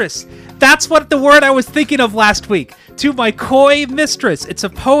mistress. That's what the word I was thinking of last week. To my coy mistress. It's a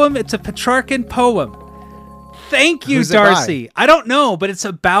poem. It's a Petrarchan poem. Thank you, Who's it Darcy. I don't know, but it's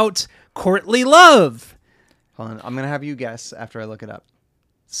about courtly love. Hold on. I'm going to have you guess after I look it up.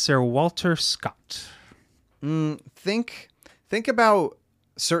 Sir Walter Scott. Think about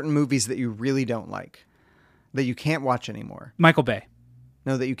certain movies that you really don't like, that you can't watch anymore. Michael Bay.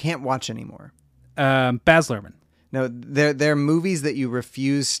 No, that you can't watch anymore. Baz Luhrmann. No, they're movies that you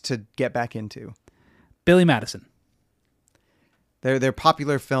refuse to get back into. Billy Madison. They're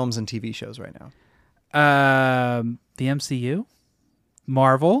popular films and TV shows right now. The MCU.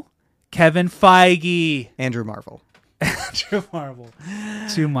 Marvel. Kevin Feige. Andrew Marvel. Andrew Marvel.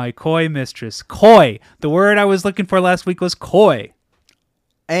 To my coy mistress. Coy. The word I was looking for last week was coy.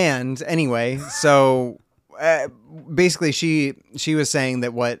 And anyway, so basically she was saying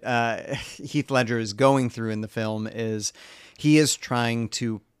that what Heath Ledger is going through in the film is he is trying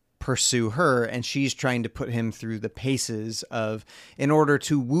to pursue her and she's trying to put him through the paces of, in order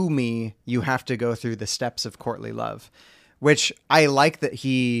to woo me, you have to go through the steps of courtly love, which I like that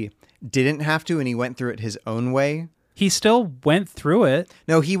he didn't have to and he went through it his own way. He still went through it.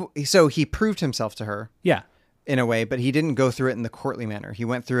 No, he proved himself to her. Yeah. In a way, but he didn't go through it in the courtly manner. He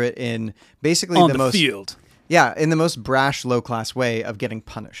went through it in basically on the most field. Yeah, in the most brash, low-class way of getting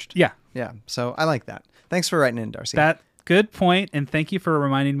punished. Yeah. Yeah. So I like that. Thanks for writing in, Darcy. Good point, and thank you for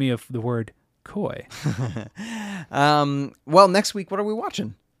reminding me of the word coy. Well, next week, what are we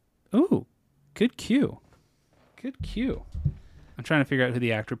watching? Ooh, good cue. Good cue. I'm trying to figure out who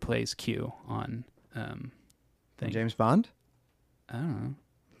the actor plays Q on James Bond? I don't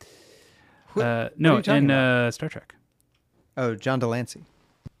know. No, in Star Trek. Oh, John Delancey.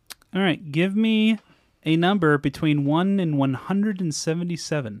 All right, give me a number between 1 and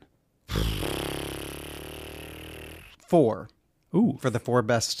 177. 4. Ooh. For the 4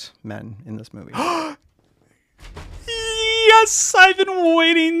 best men in this movie. Yes, I've been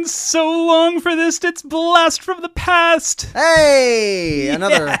waiting so long for this. It's Blast from the Past. Hey, yes!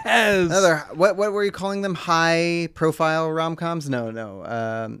 another. What were you calling them? High profile rom-coms? No.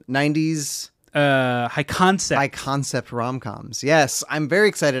 90s. High concept rom-coms. Yes, I'm very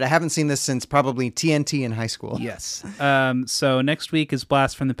excited. I haven't seen this since probably TNT in high school. Yes. So next week is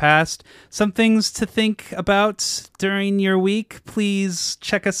Blast from the Past. Some things to think about during your week. Please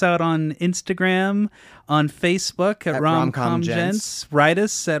check us out on Instagram, on Facebook at RomcomGents. Write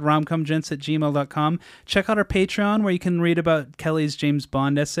us at romcomgents@gmail.com. Check out our Patreon where you can read about Kelly's James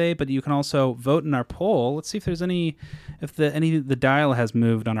Bond essay, but you can also vote in our poll. Let's see if there's the dial has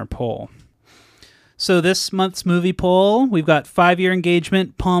moved on our poll. So this month's movie poll, we've got 5-year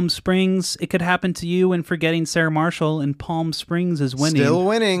engagement, Palm Springs. It Could Happen to You, and Forgetting Sarah Marshall, and Palm Springs is winning. Still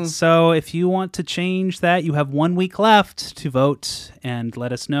winning. So if you want to change that, you have 1 week left to vote and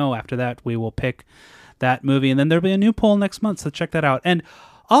let us know. After that, we will pick that movie. And then there'll be a new poll next month, so check that out. And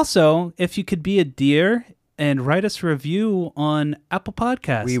also, if you could be a dear and write us a review on Apple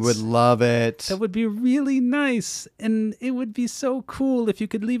Podcasts. We would love it. That would be really nice. And it would be so cool if you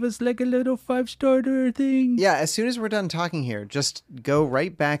could leave us like a little 5-star thing. Yeah, as soon as we're done talking here, just go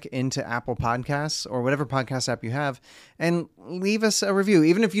right back into Apple Podcasts or whatever podcast app you have and leave us a review.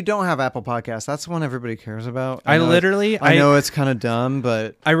 Even if you don't have Apple Podcasts, that's the one everybody cares about. I know it's kind of dumb,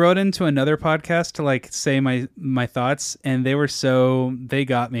 but I wrote into another podcast to say my thoughts, and they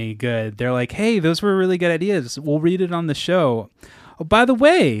got me good. They're like, hey, those were really good ideas. We'll read it on the show. Oh, by the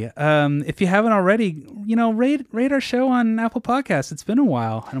way, if you haven't already, rate our show on Apple Podcasts. It's been a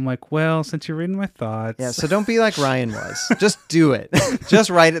while. And I'm like, well, since you're reading my thoughts. Yeah, so don't be like Ryan was. Just do it. Just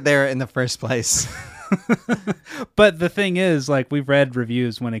write it there in the first place. But the thing is, we've read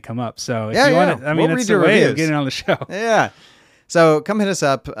reviews when they come up. So if you want to, we'll it's a way of getting on the show. Yeah. So come hit us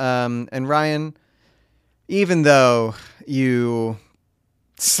up. And Ryan, even though you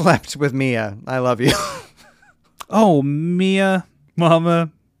slept with Mia, I love you. Oh, Mia,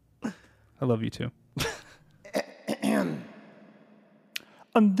 Mama, I love you too. And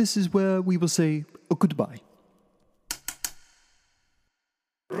this is where we will say goodbye.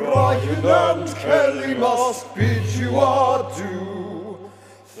 Ryan and Kelly must bid you adieu.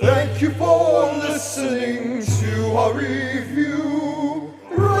 Thank you for listening to our review.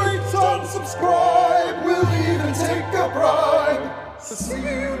 Rate and subscribe, we'll even take a bribe. So see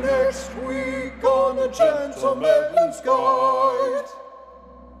you next Next week on A Gentleman's Guide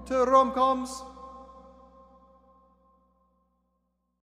to rom-coms.